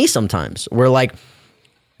to me sometimes, where like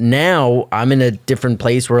now I'm in a different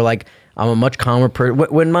place where like I'm a much calmer person.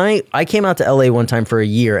 When I came out to LA one time for a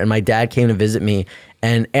year, and my dad came to visit me,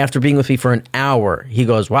 and after being with me for an hour, he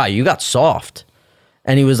goes, wow, you got soft.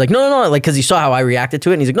 And he was like, no, like, because he saw how I reacted to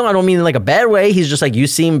it. And he's like, no, I don't mean in like a bad way. He's just like, you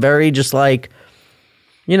seem very just like,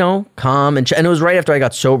 you know, calm. And it was right after I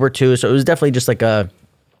got sober too. So it was definitely just like a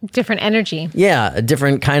Different energy. Yeah, a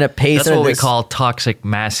different kind of pace. That's what we call toxic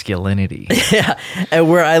masculinity. Yeah, and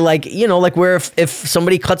where I like, you know, like where if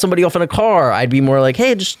somebody cut somebody off in a car, I'd be more like,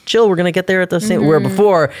 hey, just chill, we're gonna get there at the same. Where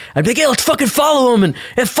before, I'd be like, hey, let's fucking follow him and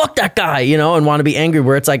fuck that guy, you know, and want to be angry.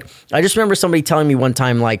 Where it's like, I just remember somebody telling me one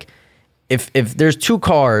time, like, if there's two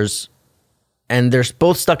cars and they're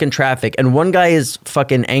both stuck in traffic, and one guy is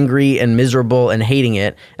fucking angry and miserable and hating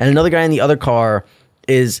it, and another guy in the other car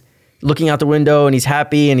is looking out the window and he's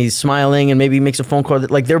happy and he's smiling and maybe he makes a phone call, that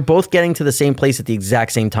like they're both getting to the same place at the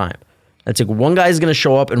exact same time. It's like one guy is going to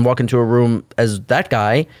show up and walk into a room as that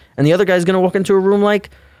guy, and the other guy is going to walk into a room like,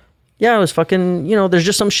 yeah, I was fucking, you know, there's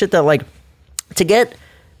just some shit that, like, to get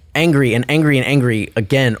angry and angry and angry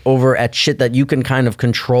again over at shit that you can kind of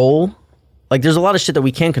control. Like, there's a lot of shit that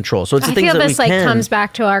we can't control. So it's the I things feel that this we like can. comes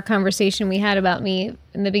back to our conversation we had about me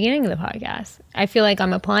in the beginning of the podcast. I feel like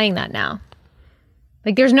I'm applying that now.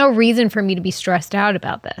 Like, there's no reason for me to be stressed out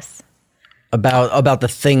about this. about the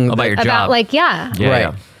thing About that- your job. About like, yeah. Yeah,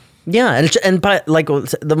 right. Yeah, and but like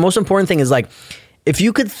the most important thing is, like, if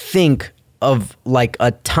you could think of like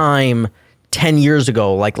a time 10 years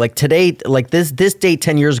ago, like today, like this date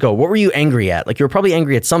 10 years ago, what were you angry at? Like, you were probably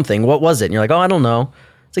angry at something. What was it? And you're like, oh, I don't know.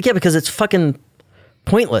 It's like, yeah, because it's fucking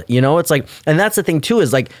pointless, you know? It's like, and that's the thing too,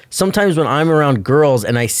 is like sometimes when I'm around girls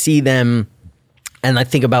and I see them and I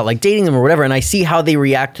think about like dating them or whatever, and I see how they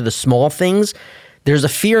react to the small things, there's a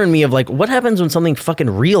fear in me of like, what happens when something fucking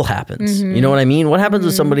real happens? You know what I mean? What happens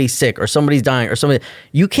when somebody's sick or somebody's dying or somebody,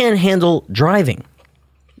 you can't handle driving,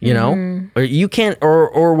 you know, or you can't,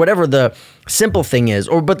 or whatever the simple thing is,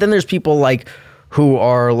 but then there's people like who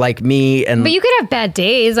are like me, and But you could have bad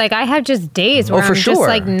days. Like, I have just days where for I'm just sure.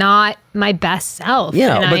 like not my best self.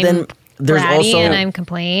 Yeah, and but I'm then there's bratty also- and I'm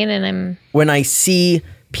complaining and I'm when I see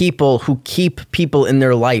people who keep people in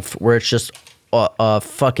their life where it's just a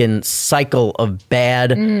fucking cycle of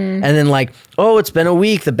bad, and then like, oh, it's been a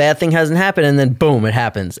week, the bad thing hasn't happened, and then boom, it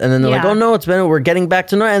happens, and then they're like, Yeah. oh no, we're getting back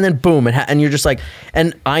to normal, and then boom, and you're just like,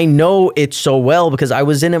 and I know it so well because I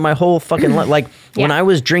was in it my whole fucking life. Like when Yeah. I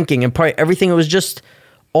was drinking and probably everything, it was just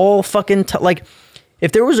all fucking like,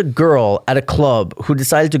 if there was a girl at a club who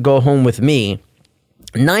decided to go home with me,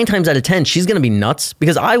 9 times out of 10, she's going to be nuts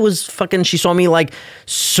because I was fucking, she saw me like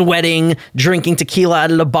sweating, drinking tequila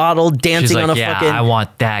out of the bottle, dancing She's like, on a yeah, fucking. I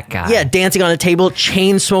want that guy. Yeah, dancing on a table,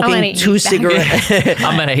 chain gonna smoking, eat 2 that. cigarettes.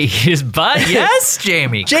 I'm gonna eat his butt. Yes,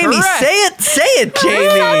 Jamie. Jamie, correct. say it,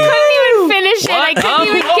 Jamie. I couldn't even finish it. I What?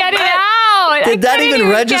 couldn't even get it out. Did that even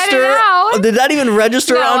register? Did that even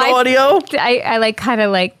register No, on I- audio? I like kind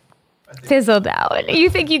of like fizzled out. You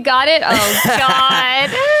think you got it? Oh God.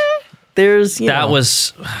 There's, you That know,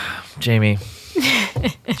 was Jamie.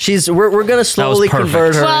 we're gonna slowly perfect.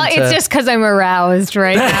 convert her. Well, into, it's just because I'm aroused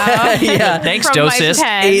right now. yeah. Thanks, From my Dosis.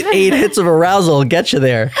 pen. eight hits of arousal will get you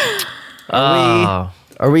there. Oh,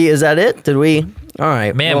 Are we? Is that it? Did we? All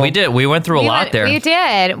right, man, well, we did. We went through a lot there. We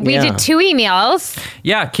did. We Yeah. did 2 emails.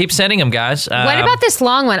 Yeah, keep sending them, guys. What about this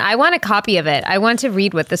long one? I want a copy of it. I want to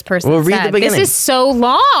read what this person Well, said. read the beginning. This is so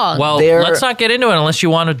long. Well, They're- let's not get into it unless you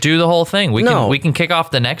want to do the whole thing. No. We can kick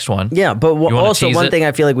off the next one. Yeah, but You wanna also tease one it? thing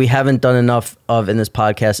I feel like we haven't done enough of in this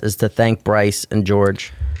podcast is to thank Bryce and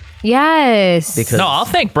George yes. because No, I'll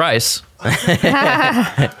thank Bryce.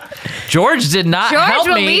 George did not George help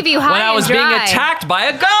will me leave you when high I was and being dry. attacked by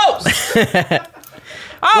a ghost.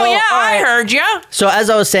 Oh Well, yeah, all I right. heard you. So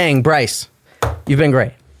as I was saying, Bryce, you've been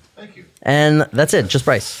great. Thank you. And that's it, just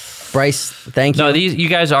Bryce. Bryce, thank you. No, you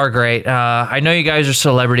guys are great. I know you guys are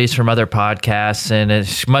celebrities from other podcasts, and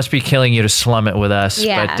it must be killing you to slum it with us.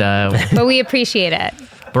 Yeah. But we appreciate it.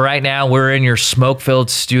 But right now, we're in your smoke-filled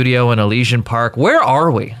studio in Elysian Park. Where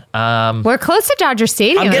are we? We're close to Dodger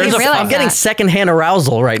Stadium. I'm I getting, didn't realize I'm getting that. secondhand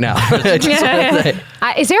arousal right now. I just wanna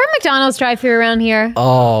say. Is there a McDonald's drive-thru around here?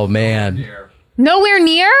 Oh man. Nowhere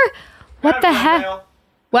near? What the heck? Glendale,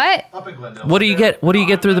 What? Up in Glendale. What do you get? What do you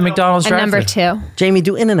get through the McDonald's A drive-thru? number 2. Jamie,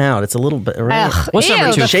 do In and Out. It's a little bit. Right? Ugh, What's ew,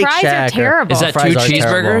 number 2? The Shake fries Shack are or- terrible. Is that 2 Fries are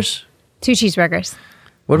cheeseburgers? 2 cheeseburgers.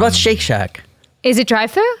 What about Shake Shack? Is it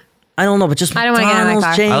drive-thru? I don't know, but just I don't wanna get in my McDonald's,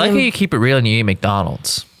 car. Jamie. I like how you keep it real and you eat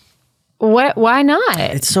McDonald's. What? Why not?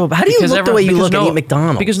 It's so. How do you look the way you look and eat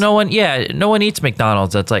McDonald's? Because no one eats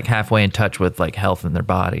McDonald's that's like halfway in touch with like health in their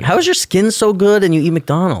body. How is your skin so good and you eat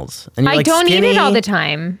McDonald's? And you're I like don't eat it skinny? all the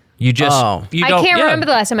time. You just Oh. you I don't. can't yeah. remember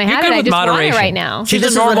the last time I You're had good it. I with just want it moderation. right now. See, She's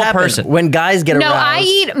this a is what normal happens person. when guys get No, aroused. I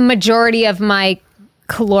eat majority of my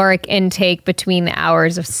caloric intake between the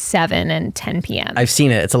hours of 7 and 10 p.m. I've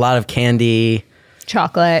seen it. It's a lot of candy.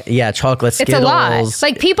 Chocolate. Yeah, chocolate It's Skittles. a lot.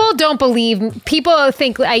 Like people don't believe. People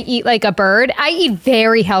think I eat like a bird. I eat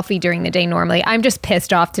very healthy during the day normally. I'm just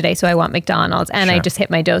pissed off today, so I want McDonald's, and I Sure. just hit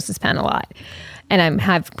my doses pen a lot, and I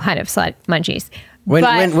have kind of slight munchies. When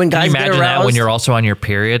But- when Can guys you get imagine aroused, that when you're also on your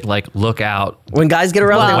period? Like, look out. when guys get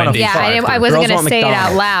aroused, they Well, want to yeah, fuck. I wasn't Girls going want to say it out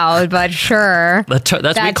McDonald's. loud, but sure. We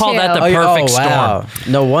That call that too. the perfect storm. Wow.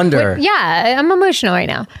 No wonder. Yeah, I'm emotional right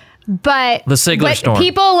now. But The Sigler but storm.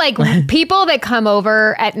 people that come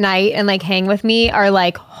over at night and like hang with me are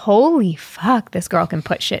like, holy fuck, this girl can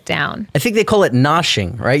put shit down. I think they call it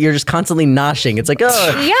noshing, right? You're just constantly noshing. It's like,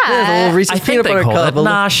 oh, Yeah. there's a little Reese's I think peanut they butter call cup. it a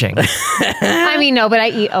little- noshing. I mean, no, but I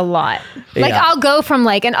eat a lot. Like Yeah. I'll go from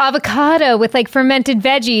like an avocado with like fermented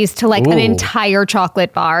veggies to like an Ooh. entire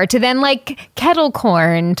chocolate bar to then like kettle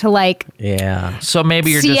corn to like Yeah. So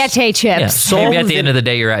maybe you're Siete just chips. Yeah, maybe at the Salt end of the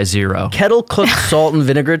day you're at 0. Kettle cooked salt and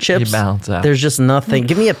vinegar chips. balance out. There's just nothing.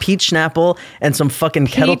 Give me a peach Snapple and some fucking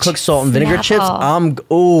kettle cooked salt and vinegar chips.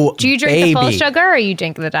 Snapple. Do you drink baby. the full sugar or you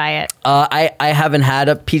drink the diet? I haven't had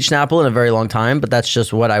a peach Snapple in a very long time, but that's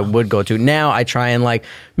just what I would go to. Now I try and like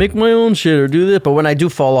make my own shit or do this, but when I do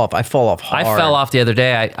fall off, I fall off hard. I fell off the other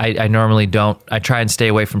day. I normally don't. I try and stay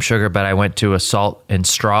away from sugar, but I went to a Salt and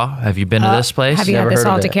Straw. Have you been to this place? Have you Never had the heard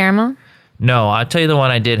of salted it. caramel? No, I'll tell you the one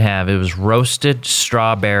I did have. It was roasted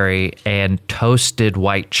strawberry and toasted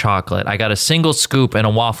white chocolate. I got a single scoop and a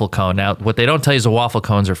waffle cone. Now, what they don't tell you is the waffle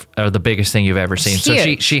cones are the biggest thing you've ever seen. So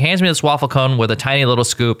huge. she hands me this waffle cone with a tiny little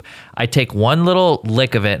scoop. I take one little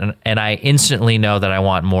lick of it, and I instantly know that I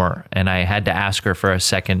want more. And I had to ask her for a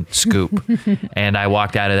second scoop. And I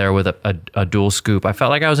walked out of there with a dual scoop. I felt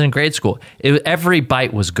like I was in grade school. Every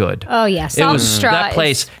bite was good. Oh, yeah. It Salt was and Straw that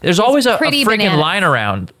place. is- There's always a pretty freaking bananas. line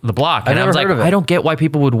around the block. And I never was like, heard of it. I don't get why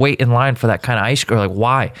people would wait in line for that kind of ice cream. Like,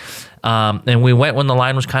 why? And we went when the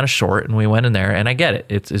line was kind of short, and we went in there, and I get it.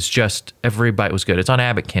 It's just every bite was good. It's on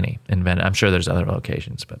Abbott Kinney in Venice. I'm sure there's other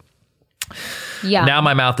locations, but Yeah. now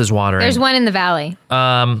my mouth is watering. There's one in the valley.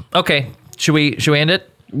 Okay, should we end it?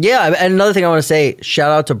 Yeah, and another thing I want to say, shout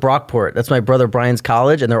out to Brockport. That's my brother Brian's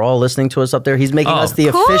college, and they're all listening to us up there. He's making Oh, us the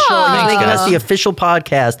cool. official. He's Thanks, making guys. us the official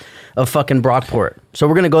podcast of fucking Brockport. So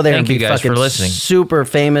we're gonna go there Thank and you be guys fucking for listening. super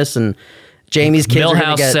famous. And Jamie's kids are gonna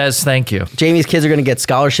Millhouse get says thank you. Jamie's kids are gonna get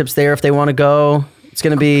scholarships there if they want to go. It's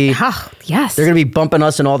gonna be. Yes. They're gonna be bumping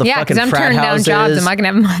us in all the yeah, fucking because I'm frat turning houses. down jobs. I'm not gonna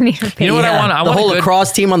have money to pay. You know what I want? I the want a whole good-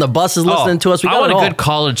 lacrosse team on the bus is listening to us. We got I want it a all. good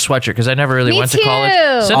college sweatshirt because I never really Me went to too.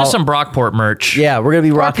 college. Send us some Brockport merch. Yeah, we're gonna be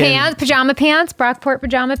Or rocking. pants, pajama pants, Brockport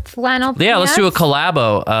pajama flannel. Yeah, let's do a pants.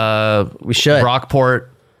 collabo. We should. Brockport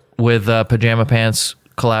with pajama pants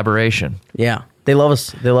collaboration. Yeah, they love us.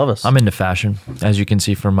 They love us. I'm into fashion, as you can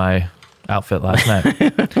see from my outfit last night.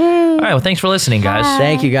 All right, well, thanks for listening, guys.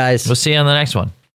 Thank you guys. We'll see you on the next one.